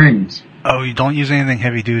new strings. Oh, you don't use anything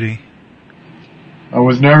heavy duty. I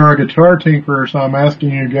was never a guitar tinkerer, so I'm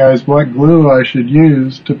asking you guys what glue I should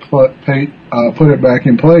use to put it back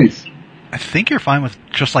in place. I think you're fine with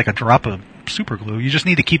just like a drop of super glue. You just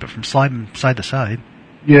need to keep it from sliding side to side.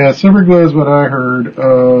 Yeah, super glue is what I heard.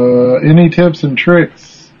 Any tips and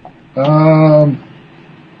tricks? Yeah,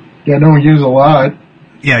 don't use a lot.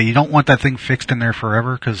 Yeah, you don't want that thing fixed in there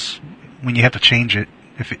forever because when you have to change it,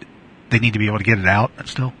 they need to be able to get it out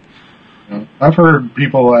still. I've heard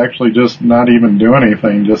people actually just not even do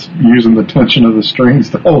anything, just using the tension of the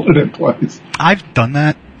strings to hold it in place. I've done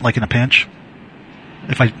that, like in a pinch,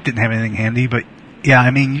 if I didn't have anything handy. But yeah,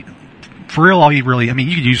 I mean, for real, you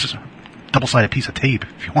could use a double-sided piece of tape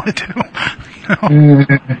if you wanted to. You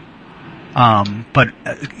know? But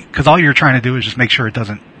because all you're trying to do is just make sure it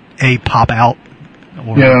doesn't pop out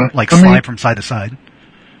or slide from side to side.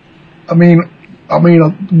 I mean,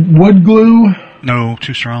 wood glue? No,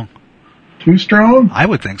 too strong. Too strong? I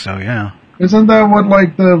would think so, yeah. Isn't that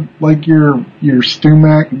what your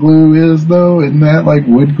Stumac glue is though? Isn't that like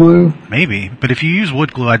wood glue? Maybe, but if you use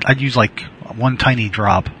wood glue, I'd use like one tiny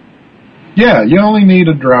drop. Yeah, you only need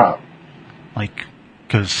a drop.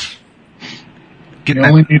 Because you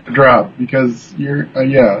only need a drop because you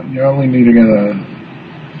only need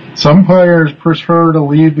to Some players prefer to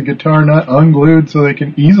leave the guitar nut unglued so they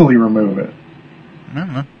can easily remove it. I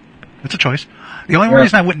don't know. It's a choice. The only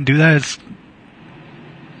reason I wouldn't do that is,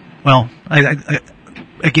 well, I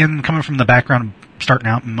again, coming from the background of starting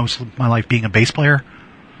out and most of my life being a bass player,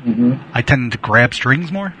 I tend to grab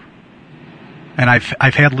strings more. And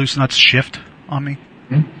I've had loose nuts shift on me.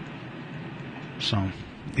 So,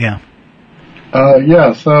 yeah.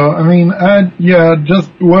 So I mean, just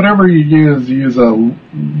whatever you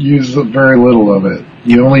use very little of it.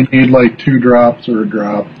 You only need like 2 drops or a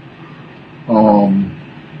drop.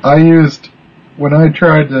 When I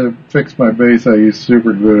tried to fix my bass, I used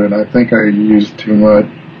super glue, and I think I used too much.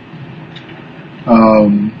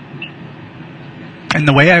 And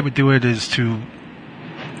the way I would do it is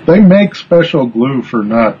They make special glue for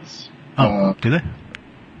nuts. Oh, do they?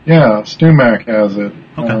 Yeah, Stumac has it.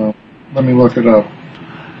 Okay. Let me look it up.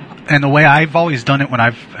 And the way I've always done it when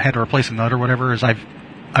I've had to replace a nut or whatever is I've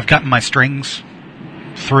gotten my strings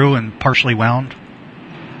through and partially wound,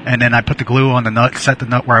 and then I put the glue on the nut, set the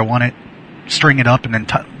nut where I want it, string it up, and then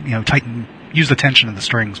tighten. Use the tension of the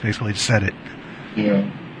strings basically to set it. Yeah.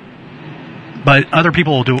 But other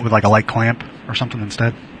people will do it with like a light clamp or something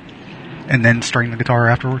instead, and then string the guitar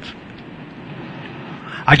afterwards.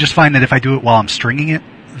 I just find that if I do it while I'm stringing it,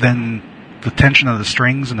 then the tension of the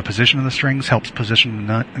strings and the position of the strings helps position the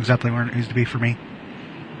nut exactly where it needs to be for me.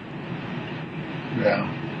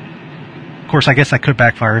 Yeah. Of course, I guess that could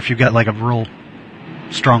backfire if you've got like a real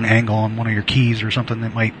strong angle on one of your keys or something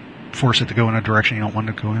that might force it to go in a direction you don't want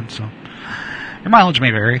it to go in. So your mileage may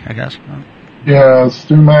vary, I guess. Yeah,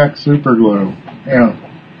 Stumac super glue. Yeah.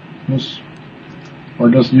 Or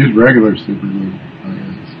just use regular super glue, I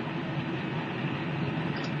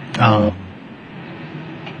guess.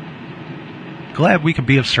 Glad we could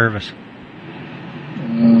be of service.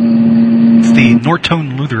 It's the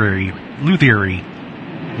Nortone Luthiery.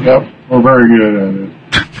 Yep, we're very good at it.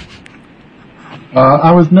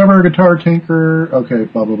 I was never a guitar tinker. Okay,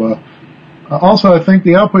 blah, blah, blah. Also, I think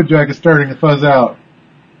the output jack is starting to fuzz out.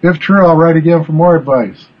 If true, I'll write again for more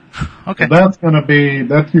advice. Okay. So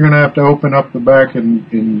you're gonna have to open up the back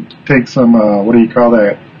and take some, what do you call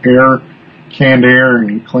that? Canned air,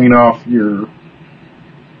 and clean off your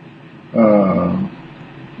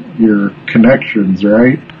connections,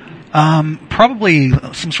 right? Probably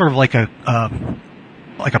some sort of like a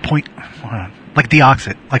point, like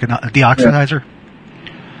deoxit, like a deoxidizer.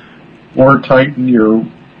 Yeah. Or tighten your,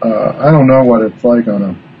 I don't know what it's like on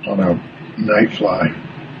a night fly.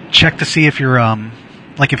 Check to see if you're,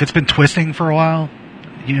 like if it's been twisting for a while,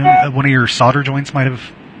 one of your solder joints might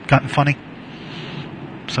have gotten funny.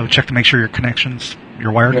 So check to make sure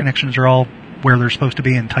your wire connections are all where they're supposed to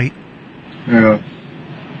be and tight. Yeah.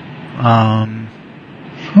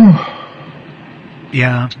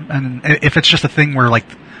 Yeah, and if it's just a thing where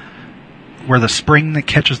the spring that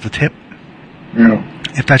catches the tip,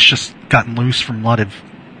 if that's just gotten loose from a lot of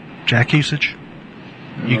jack usage,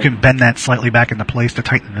 you can bend that slightly back into place to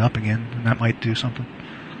tighten it up again, and that might do something.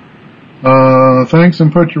 Thanks,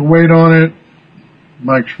 and put your weight on it.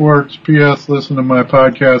 Mike Schwartz, P.S. Listen to my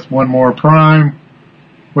podcast, One More Prime,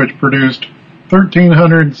 which produced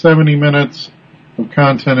 1,370 minutes of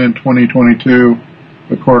content in 2022,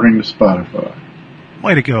 according to Spotify.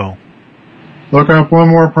 Way to go. Look up One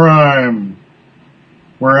More Prime,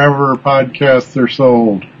 wherever podcasts are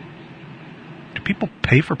sold. Do people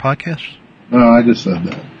pay for podcasts? No, I just said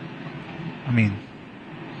that. I mean...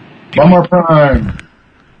 One More Prime.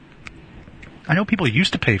 I know people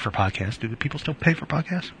used to pay for podcasts. Do people still pay for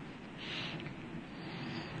podcasts?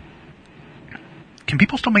 Can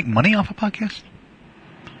people still make money off of podcasts?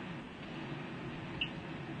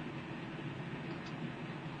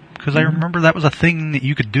 Because I remember that was a thing that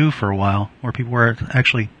you could do for a while, where people were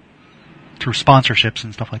actually, through sponsorships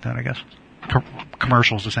and stuff like that, I guess.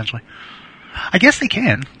 Commercials, essentially. I guess they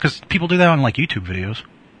can, because people do that on, like, YouTube videos,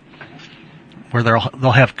 where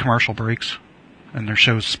they'll have commercial breaks, and their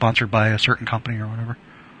show's sponsored by a certain company or whatever.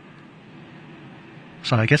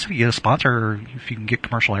 So I guess if you get a sponsor, or if you can get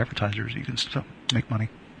commercial advertisers, you can still make money.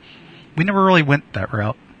 We never really went that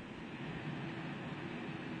route.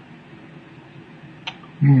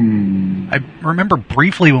 I remember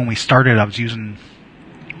briefly when we started, I was using,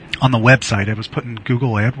 on the website, I was putting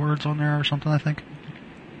Google AdWords on there or something, I think.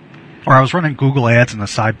 Or I was running Google Ads in the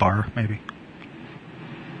sidebar, maybe.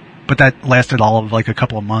 But that lasted all of like a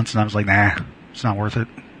couple of months, and I was like, nah, it's not worth it.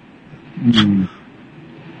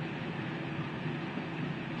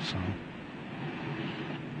 So,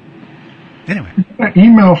 anyway. An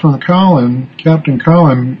email from Captain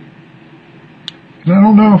Colin, and I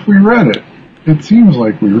don't know if we read it. It seems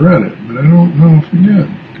like we read it, but I don't know if we did.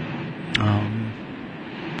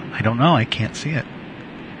 I don't know. I can't see it.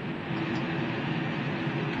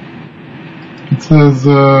 It says,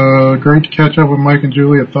 great to catch up with Mike and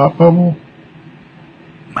Julie at Thought Bubble.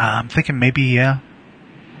 I'm thinking maybe, yeah.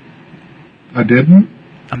 I didn't?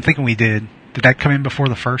 I'm thinking we did. Did that come in before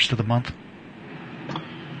the 1st of the month?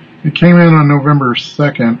 It came in on November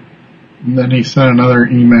 2nd, and then he sent another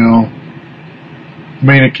email.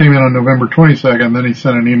 It came in on November 22nd, then he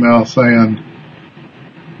sent an email saying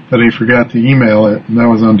that he forgot to email it, and that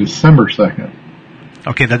was on December 2nd.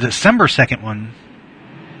 Okay, the December 2nd one,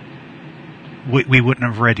 we wouldn't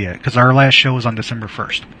have read yet, because our last show was on December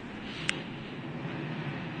 1st.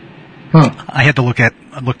 Huh. I had to look that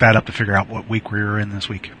up to figure out what week we were in this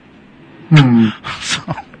week. So,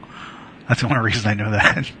 that's the only reason I know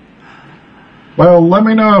that. Well, let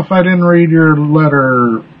me know if I didn't read your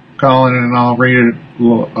letter, Colin, and I'll read it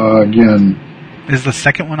again. Is the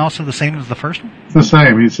second one also the same as the first one? It's the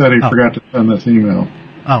same. He said he forgot to send this email.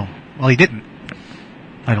 Oh, well, he didn't.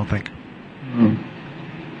 I don't think.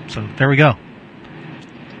 So, there we go.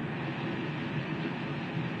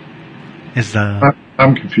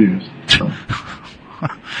 I'm confused. So.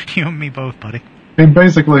 You and me both, buddy. He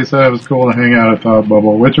basically said it was cool to hang out at Thought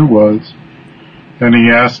Bubble, which it was. And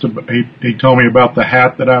he told me about the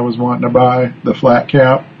hat that I was wanting to buy, the flat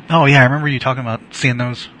cap. Oh, yeah, I remember you talking about seeing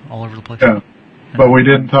those all over the place. Yeah. But we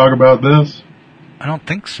didn't talk about this? I don't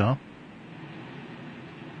think so.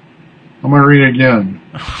 I'm going to read it again.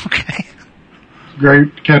 Okay.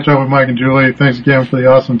 Great to catch up with Mike and Julie. Thanks again for the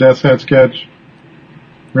awesome Death's Head sketch.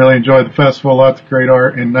 Really enjoyed the festival. Lots of great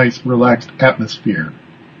art and nice, relaxed atmosphere.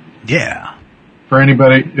 Yeah. For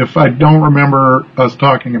anybody, if I don't remember us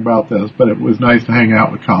talking about this, but it was nice to hang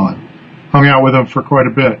out with Colin. Hung out with him for quite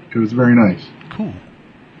a bit. It was very nice. Cool.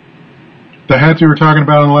 The hats we were talking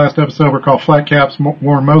about in the last episode were called flat caps,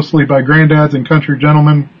 worn mostly by granddads and country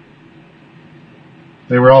gentlemen.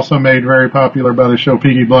 They were also made very popular by the show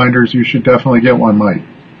Peaky Blinders. You should definitely get one, Mike.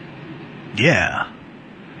 Yeah.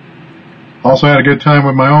 Also had a good time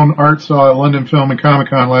with my own art saw at London Film and Comic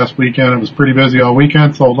Con last weekend. It was pretty busy all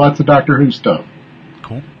weekend, sold lots of Doctor Who stuff.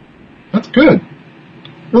 Cool. That's good.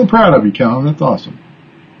 Really proud of you, Calvin. That's awesome.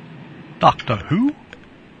 Doctor Who?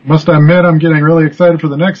 Must admit, I'm getting really excited for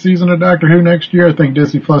the next season of Doctor Who next year. I think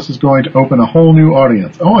Disney Plus is going to open a whole new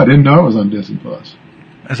audience. Oh, I didn't know it was on Disney Plus.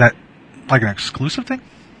 Is that like an exclusive thing?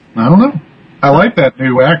 I don't know. I like that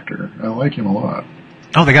new actor. I like him a lot.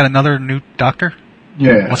 Oh, they got another new Doctor?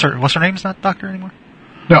 Yeah. What's her name? Is not Doctor anymore?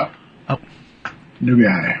 No. Oh. New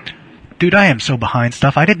guy. Dude, I am so behind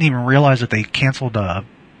stuff. I didn't even realize that they canceled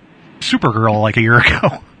Supergirl like a year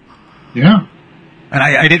ago. Yeah. And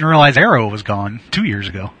I didn't realize Arrow was gone 2 years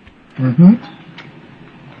ago. Mm-hmm.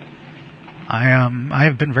 I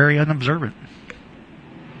have been very unobservant.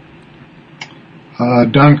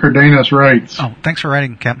 Don Cardenas writes. Oh, thanks for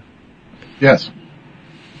writing, Captain. Yes.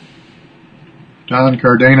 Don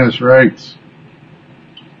Cardenas writes.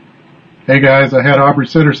 Hey guys, I had Aubrey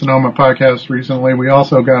Sitterson on my podcast recently. We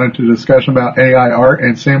also got into a discussion about AI art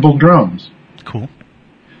and sampled drums. Cool.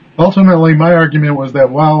 Ultimately, my argument was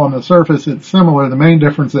that while on the surface it's similar, the main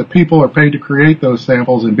difference is that people are paid to create those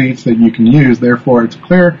samples and beats that you can use. Therefore, it's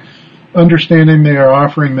clear understanding they are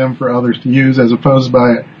offering them for others to use as opposed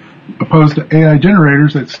to AI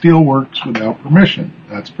generators that steal works without permission.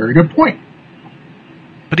 That's a very good point.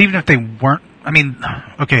 But even if they weren't, I mean,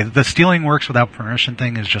 okay, the stealing works without permission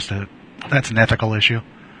thing is that's an ethical issue.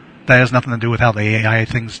 That has nothing to do with how the AI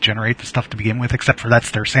things generate the stuff to begin with, except for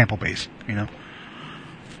that's their sample base, you know?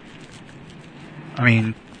 I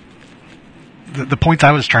mean, the points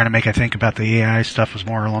I was trying to make, I think, about the AI stuff was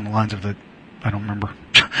more along the lines of I don't remember.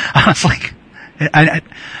 Honestly. I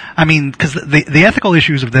mean, because the ethical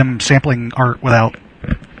issues of them sampling art without,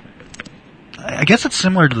 I guess it's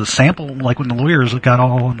similar to the sample, like when the lawyers got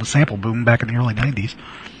all on the sample boom back in the early 90s.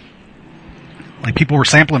 Like, people were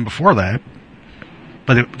sampling before that,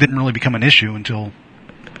 but it didn't really become an issue until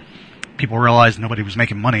people realized nobody was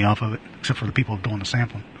making money off of it, except for the people doing the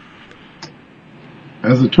sampling.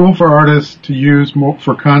 As a tool for artists to use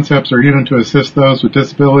for concepts or even to assist those with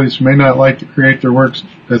disabilities who may not like to create their works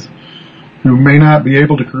who may not be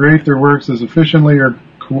able to create their works as efficiently or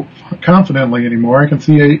confidently anymore, I can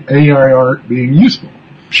see AI art being useful.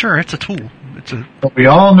 Sure, it's a tool. But we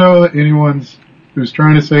all know that anyone who's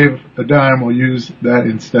trying to save a dime will use that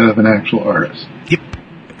instead of an actual artist. Yep.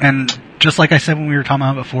 And just like I said when we were talking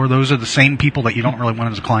about it before, those are the same people that you don't really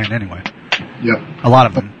want as a client anyway. Yep. A lot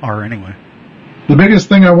of them are anyway. The biggest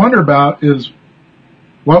thing I wonder about is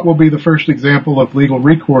what will be the first example of legal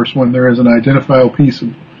recourse when there is an identifiable piece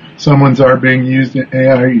of someone's art being used in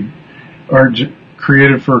AI art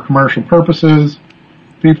created for commercial purposes.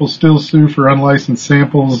 People still sue for unlicensed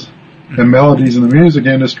samples and melodies in the music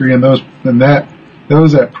industry, and those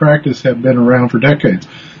that practice have been around for decades.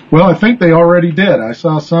 Well, I think they already did. I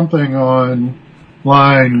saw something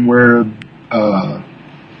online where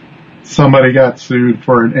somebody got sued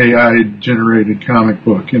for an AI-generated comic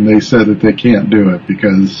book, and they said that they can't do it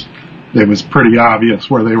because it was pretty obvious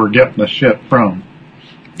where they were getting the shit from.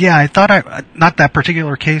 Yeah, I thought not that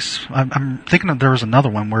particular case. I'm thinking that there was another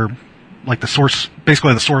one where, like, the source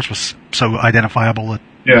was so identifiable that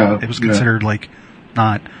it was considered, like,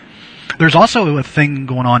 not. There's also a thing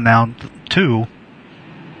going on now, too.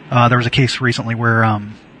 There was a case recently where,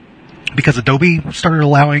 because Adobe started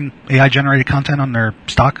allowing AI-generated content on their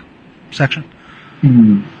stock section,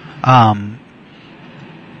 you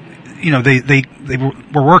know, they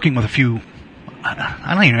were working with a few,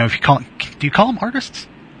 I don't even know if do you call them artists?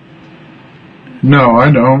 No,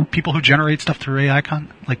 I don't. People who generate stuff through AI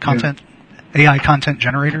content, AI content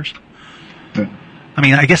generators. Yeah. I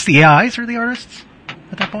mean, I guess the AIs are the artists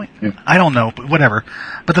at that point. Yeah. I don't know, but whatever.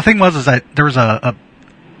 But the thing is that there was a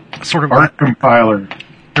sort of art compiler.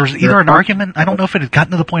 There was either an argument. I don't know if it had gotten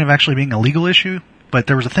to the point of actually being a legal issue, but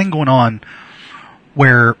there was a thing going on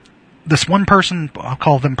where this one person, I'll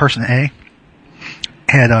call them person A,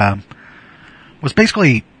 had was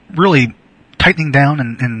basically really tightening down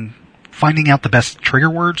and finding out the best trigger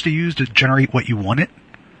words to use to generate what you wanted.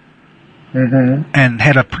 Mm-hmm. And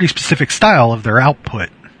had a pretty specific style of their output,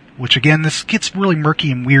 which again, this gets really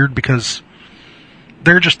murky and weird because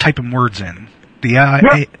they're just typing words in. The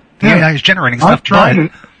AI is generating stuff. I've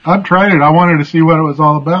tried it. I wanted to see what it was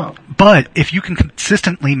all about. But if you can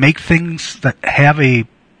consistently make things that have a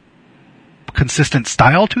consistent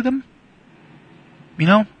style to them, you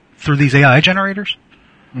know, through these AI generators,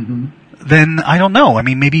 then I don't know. I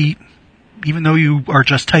mean, maybe even though you are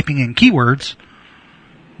just typing in keywords,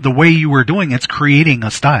 the way you were doing it's creating a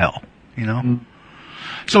style, you know? Mm-hmm.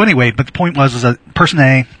 So anyway, but the point was that person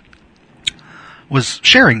A was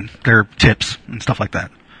sharing their tips and stuff like that.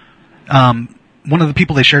 one of the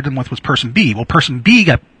people they shared them with was Person B. Well, Person B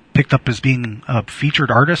got picked up as being a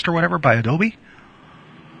featured artist or whatever by Adobe.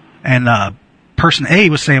 And Person A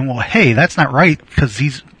was saying, well, hey, that's not right because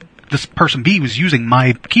this Person B was using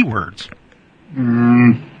my keywords.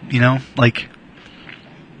 You know, like,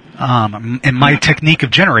 and my technique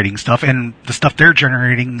of generating stuff, and the stuff they're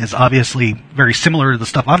generating is obviously very similar to the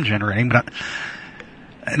stuff I'm generating. But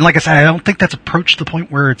and like I said, I don't think that's approached the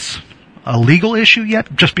point where it's a legal issue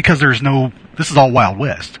yet, just because this is all Wild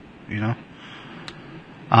West, you know?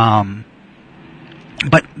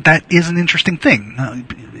 But that is an interesting thing.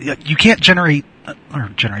 You can't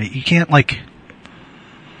you can't, like,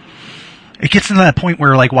 it gets into that point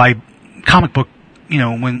where, like, why comic book, you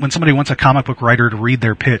know, when somebody wants a comic book writer to read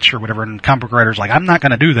their pitch or whatever, and comic book writer's like, I'm not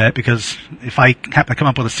going to do that because if I happen to come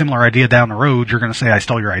up with a similar idea down the road, you're going to say I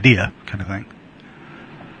stole your idea, kind of thing.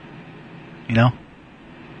 You know?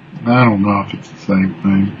 I don't know if it's the same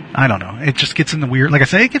thing. I don't know. It just gets in the weird, like I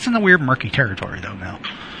say, it gets in the weird, murky territory, though, now.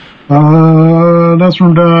 That's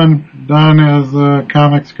from Don. Don has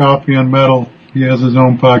Comics, Coffee, and Metal. He has his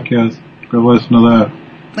own podcast. Go listen to that.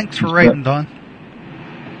 Thanks for writing, Don.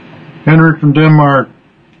 Henrik from Denmark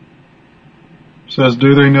says,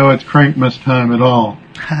 do they know it's Crankmas time at all?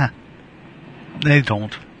 Ha. They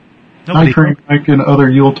don't. I drink Mike and other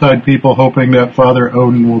Yuletide people hoping that Father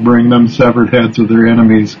Odin will bring them severed heads of their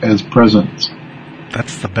enemies as presents.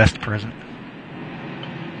 That's the best present.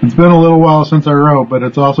 It's been a little while since I wrote, but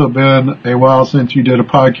it's also been a while since you did a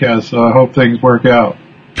podcast, so I hope things work out.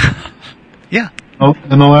 Yeah. Well,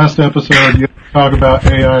 in the last episode, you talked about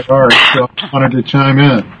AI art, so I wanted to chime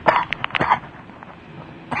in.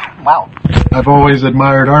 Wow. I've always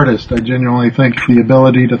admired artists. I genuinely think the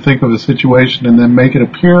ability to think of a situation and then make it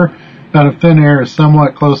appear out of thin air is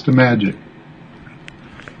somewhat close to magic.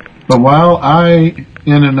 But while I,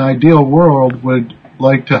 in an ideal world, would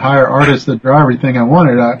like to hire artists that draw everything I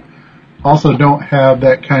wanted, I also don't have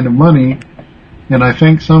that kind of money, and I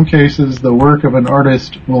think some cases the work of an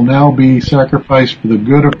artist will now be sacrificed for the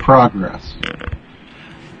good of progress.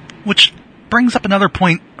 Which brings up another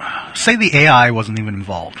point. Say the AI wasn't even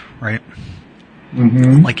involved, right?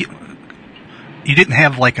 Mm-hmm. Like, you didn't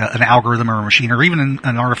have like an algorithm or a machine or even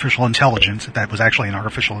an artificial intelligence, if that was actually an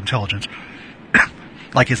artificial intelligence,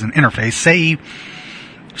 like as an interface. Say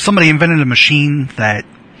somebody invented a machine that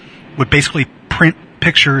would basically print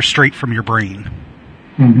pictures straight from your brain.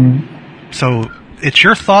 Mm-hmm. So it's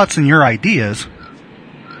your thoughts and your ideas,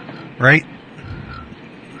 right?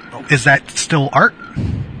 Is that still art?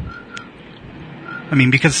 I mean,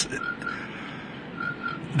 because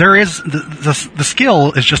there is the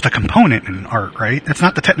skill is just a component in art, right? It's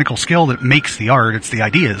not the technical skill that makes the art; it's the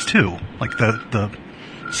ideas too, like the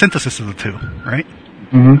synthesis of the two, right?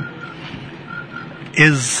 Mm-hmm.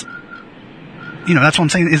 That's what I'm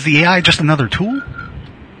saying. Is the AI just another tool?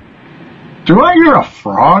 Do I hear a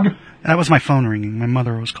frog? That was my phone ringing. My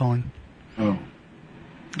mother was calling. Oh.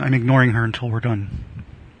 I'm ignoring her until we're done.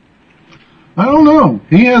 I don't know.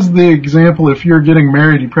 He has the example, if you're getting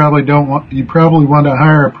married, you probably want to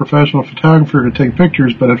hire a professional photographer to take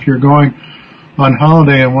pictures, but if you're going on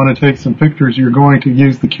holiday and want to take some pictures, you're going to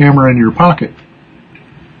use the camera in your pocket.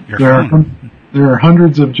 There are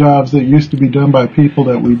hundreds of jobs that used to be done by people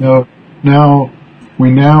that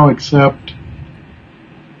we now accept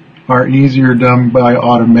are easier done by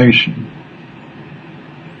automation.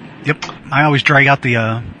 Yep. I always drag out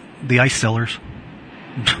the ice cellars.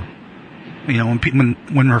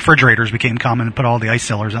 When refrigerators became common, and put all the ice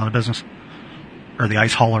cellars out of business, or the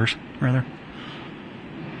ice haulers, rather.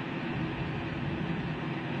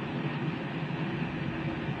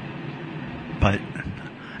 But,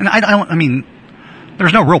 and I mean,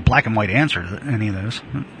 there's no real black and white answer to any of those.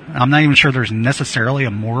 I'm not even sure there's necessarily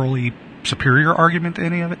a morally superior argument to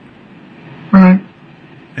any of it. Right.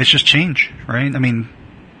 It's just change, right? I mean,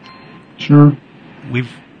 sure.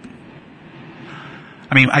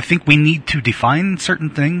 I think we need to define certain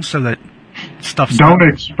things so that stuff's Don't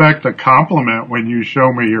expect a compliment when you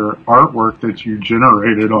show me your artwork that you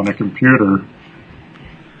generated on a computer.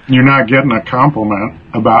 You're not getting a compliment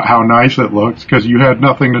about how nice it looks because you had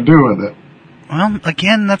nothing to do with it. Well,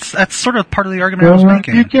 again, that's sort of part of the argument I was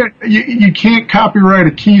making. You can't copyright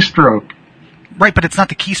a keystroke. Right, but it's not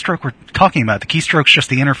the keystroke we're talking about. The keystroke's just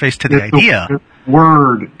the interface to the idea.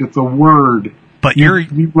 It's a word. But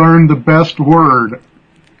you learned the best word.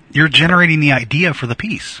 You're generating the idea for the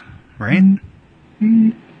piece, right? Mm-hmm.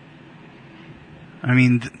 I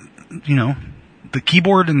mean, the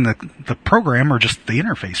keyboard and the program are just the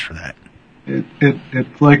interface for that.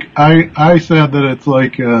 It's like I said that it's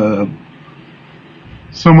like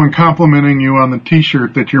someone complimenting you on the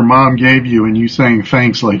T-shirt that your mom gave you, and you saying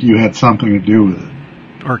thanks like you had something to do with it.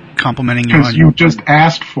 Or complimenting you Because on you just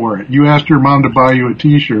asked for it. You asked your mom to buy you a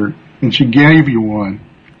T-shirt, and she gave you one,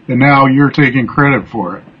 and now you're taking credit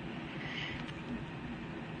for it.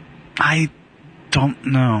 I don't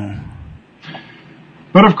know.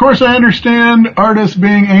 But of course I understand artists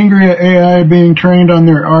being angry at AI being trained on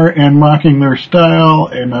their art and mocking their style,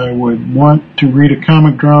 and I would want to read a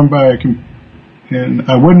comic drawn by a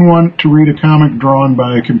I wouldn't want to read a comic drawn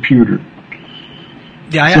by a computer.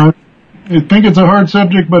 Yeah, So I think it's a hard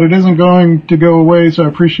subject, but it isn't going to go away, so I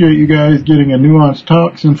appreciate you guys getting a nuanced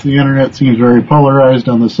talk since the internet seems very polarized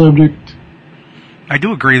on the subject. I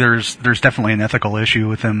do agree there's definitely an ethical issue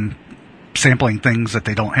with them sampling things that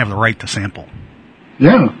they don't have the right to sample.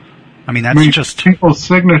 Yeah. I mean, that's just... people's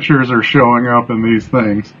signatures are showing up in these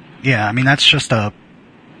things. Yeah, I mean, that's just a...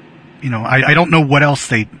 I don't know what else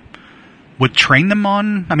they would train them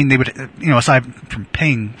on. I mean, they would, aside from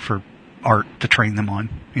paying for art to train them on,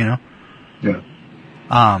 Yeah.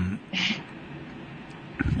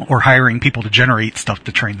 Or hiring people to generate stuff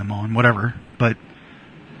to train them on, whatever. But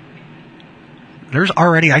there's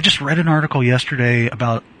already... I just read an article yesterday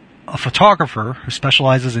about a photographer who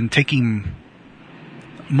specializes in taking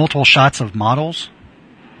multiple shots of models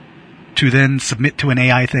to then submit to an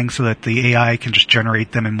AI thing so that the AI can just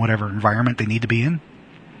generate them in whatever environment they need to be in.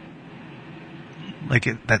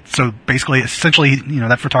 So basically, essentially,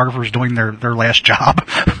 that photographer is doing their last job.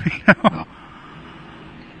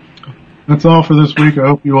 That's all for this week. I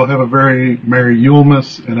hope you all have a very Merry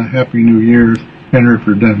Yulemas and a Happy New Year. Henry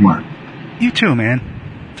for Denmark. You too, man.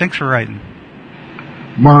 Thanks for writing.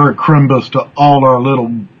 Merry Christmas to all our little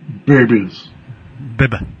babies.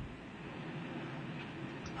 Bibba.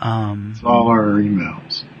 It's all our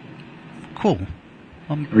emails. Cool.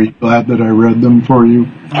 Are you glad that I read them for you?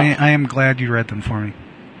 I am glad you read them for me.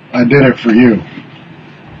 I did it for you.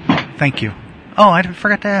 Thank you. Oh, I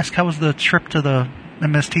forgot to ask, how was the trip to the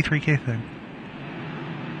MST3K thing?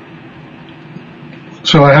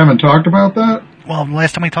 So I haven't talked about that? Well, the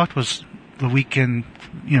last time we talked was the weekend,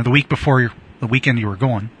 the week before the weekend you were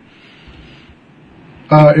going.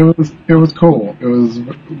 It was cool. It was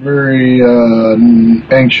very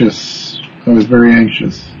anxious. I was very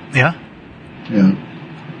anxious. Yeah? Yeah.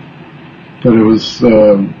 But it was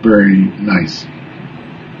very nice.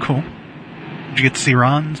 Cool. Did you get to see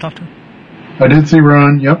Ron and stuff too? I did see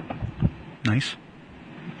Ron, yep. Nice.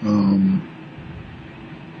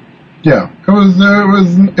 Yeah, it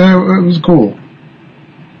was cool.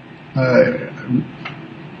 I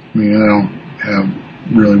don't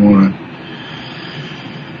really want to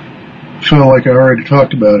feel like I already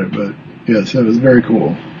talked about it, but yes, it was very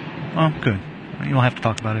cool. Oh, good. You don't have to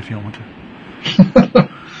talk about it if you don't want to.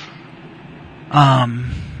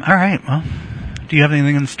 All right. Well, do you have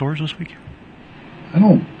anything in the stores this week? I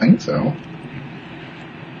don't think so.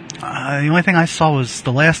 The only thing I saw was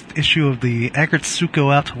the last issue of the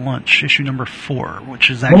Agritsuko Out to Lunch, issue number 4,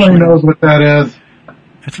 which is actually... Nobody knows what that is.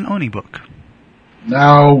 It's an Oni book.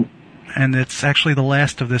 No. And it's actually the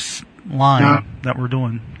last of this line that we're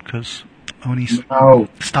doing, because Oni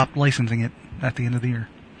stopped licensing it at the end of the year.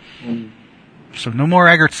 So no more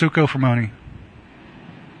Agritsuko from Oni.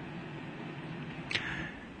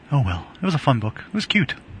 Oh well, it was a fun book. It was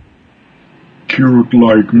cute. Cute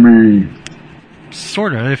like me.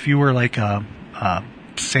 Sorta, if you were like a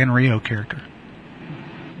Sanrio character.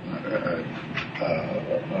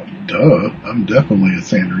 Duh. I'm definitely a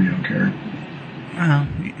Sanrio character. Well,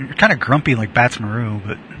 you're kind of grumpy like Bats Maru,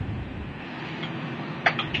 but...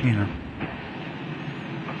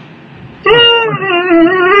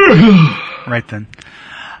 Right then.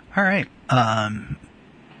 All right.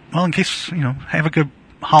 Well, in case, have a good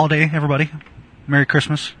holiday, everybody. Merry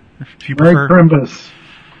Christmas, if you prefer. Merry Crimbus.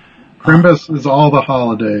 Crimbus is all the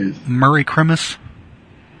holidays. Murray Crimus.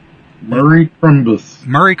 Murray Crimbus.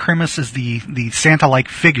 Murray Crimus is the Santa-like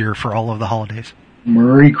figure for all of the holidays.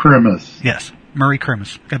 Murray Crimus. Yes, Murray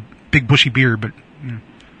Crimus. Got a big bushy beard, but...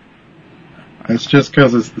 That's just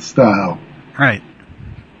because it's the style. Right.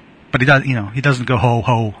 But he does, he doesn't go ho,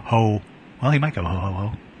 ho, ho. Well, he might go ho, ho,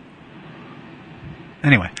 ho.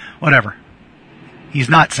 Anyway, whatever. He's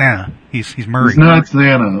not Santa. He's Murray. He's not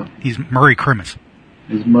Santa. He's Murray Crimus.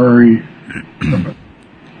 He's Murray Crimus.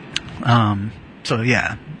 So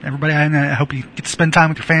yeah, everybody, I hope you get to spend time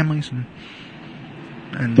with your families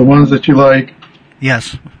and the ones that you like.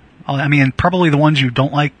 Yes. I mean, probably the ones you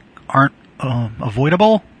don't like aren't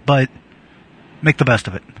avoidable, but make the best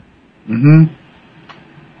of it. Mm-hmm.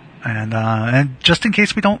 And just in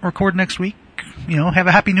case we don't record next week, have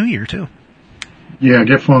a Happy New Year too. Yeah,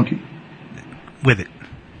 get funky. With it.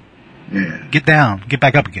 Yeah. Get down. Get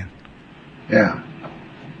back up again. Yeah.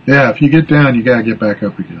 Yeah, if you get down, you gotta get back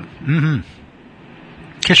up again.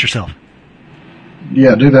 Mm-hmm. Kiss yourself.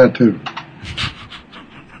 Yeah, do that too.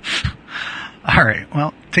 All right.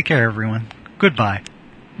 Well, take care, everyone. Goodbye.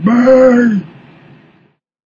 Bye!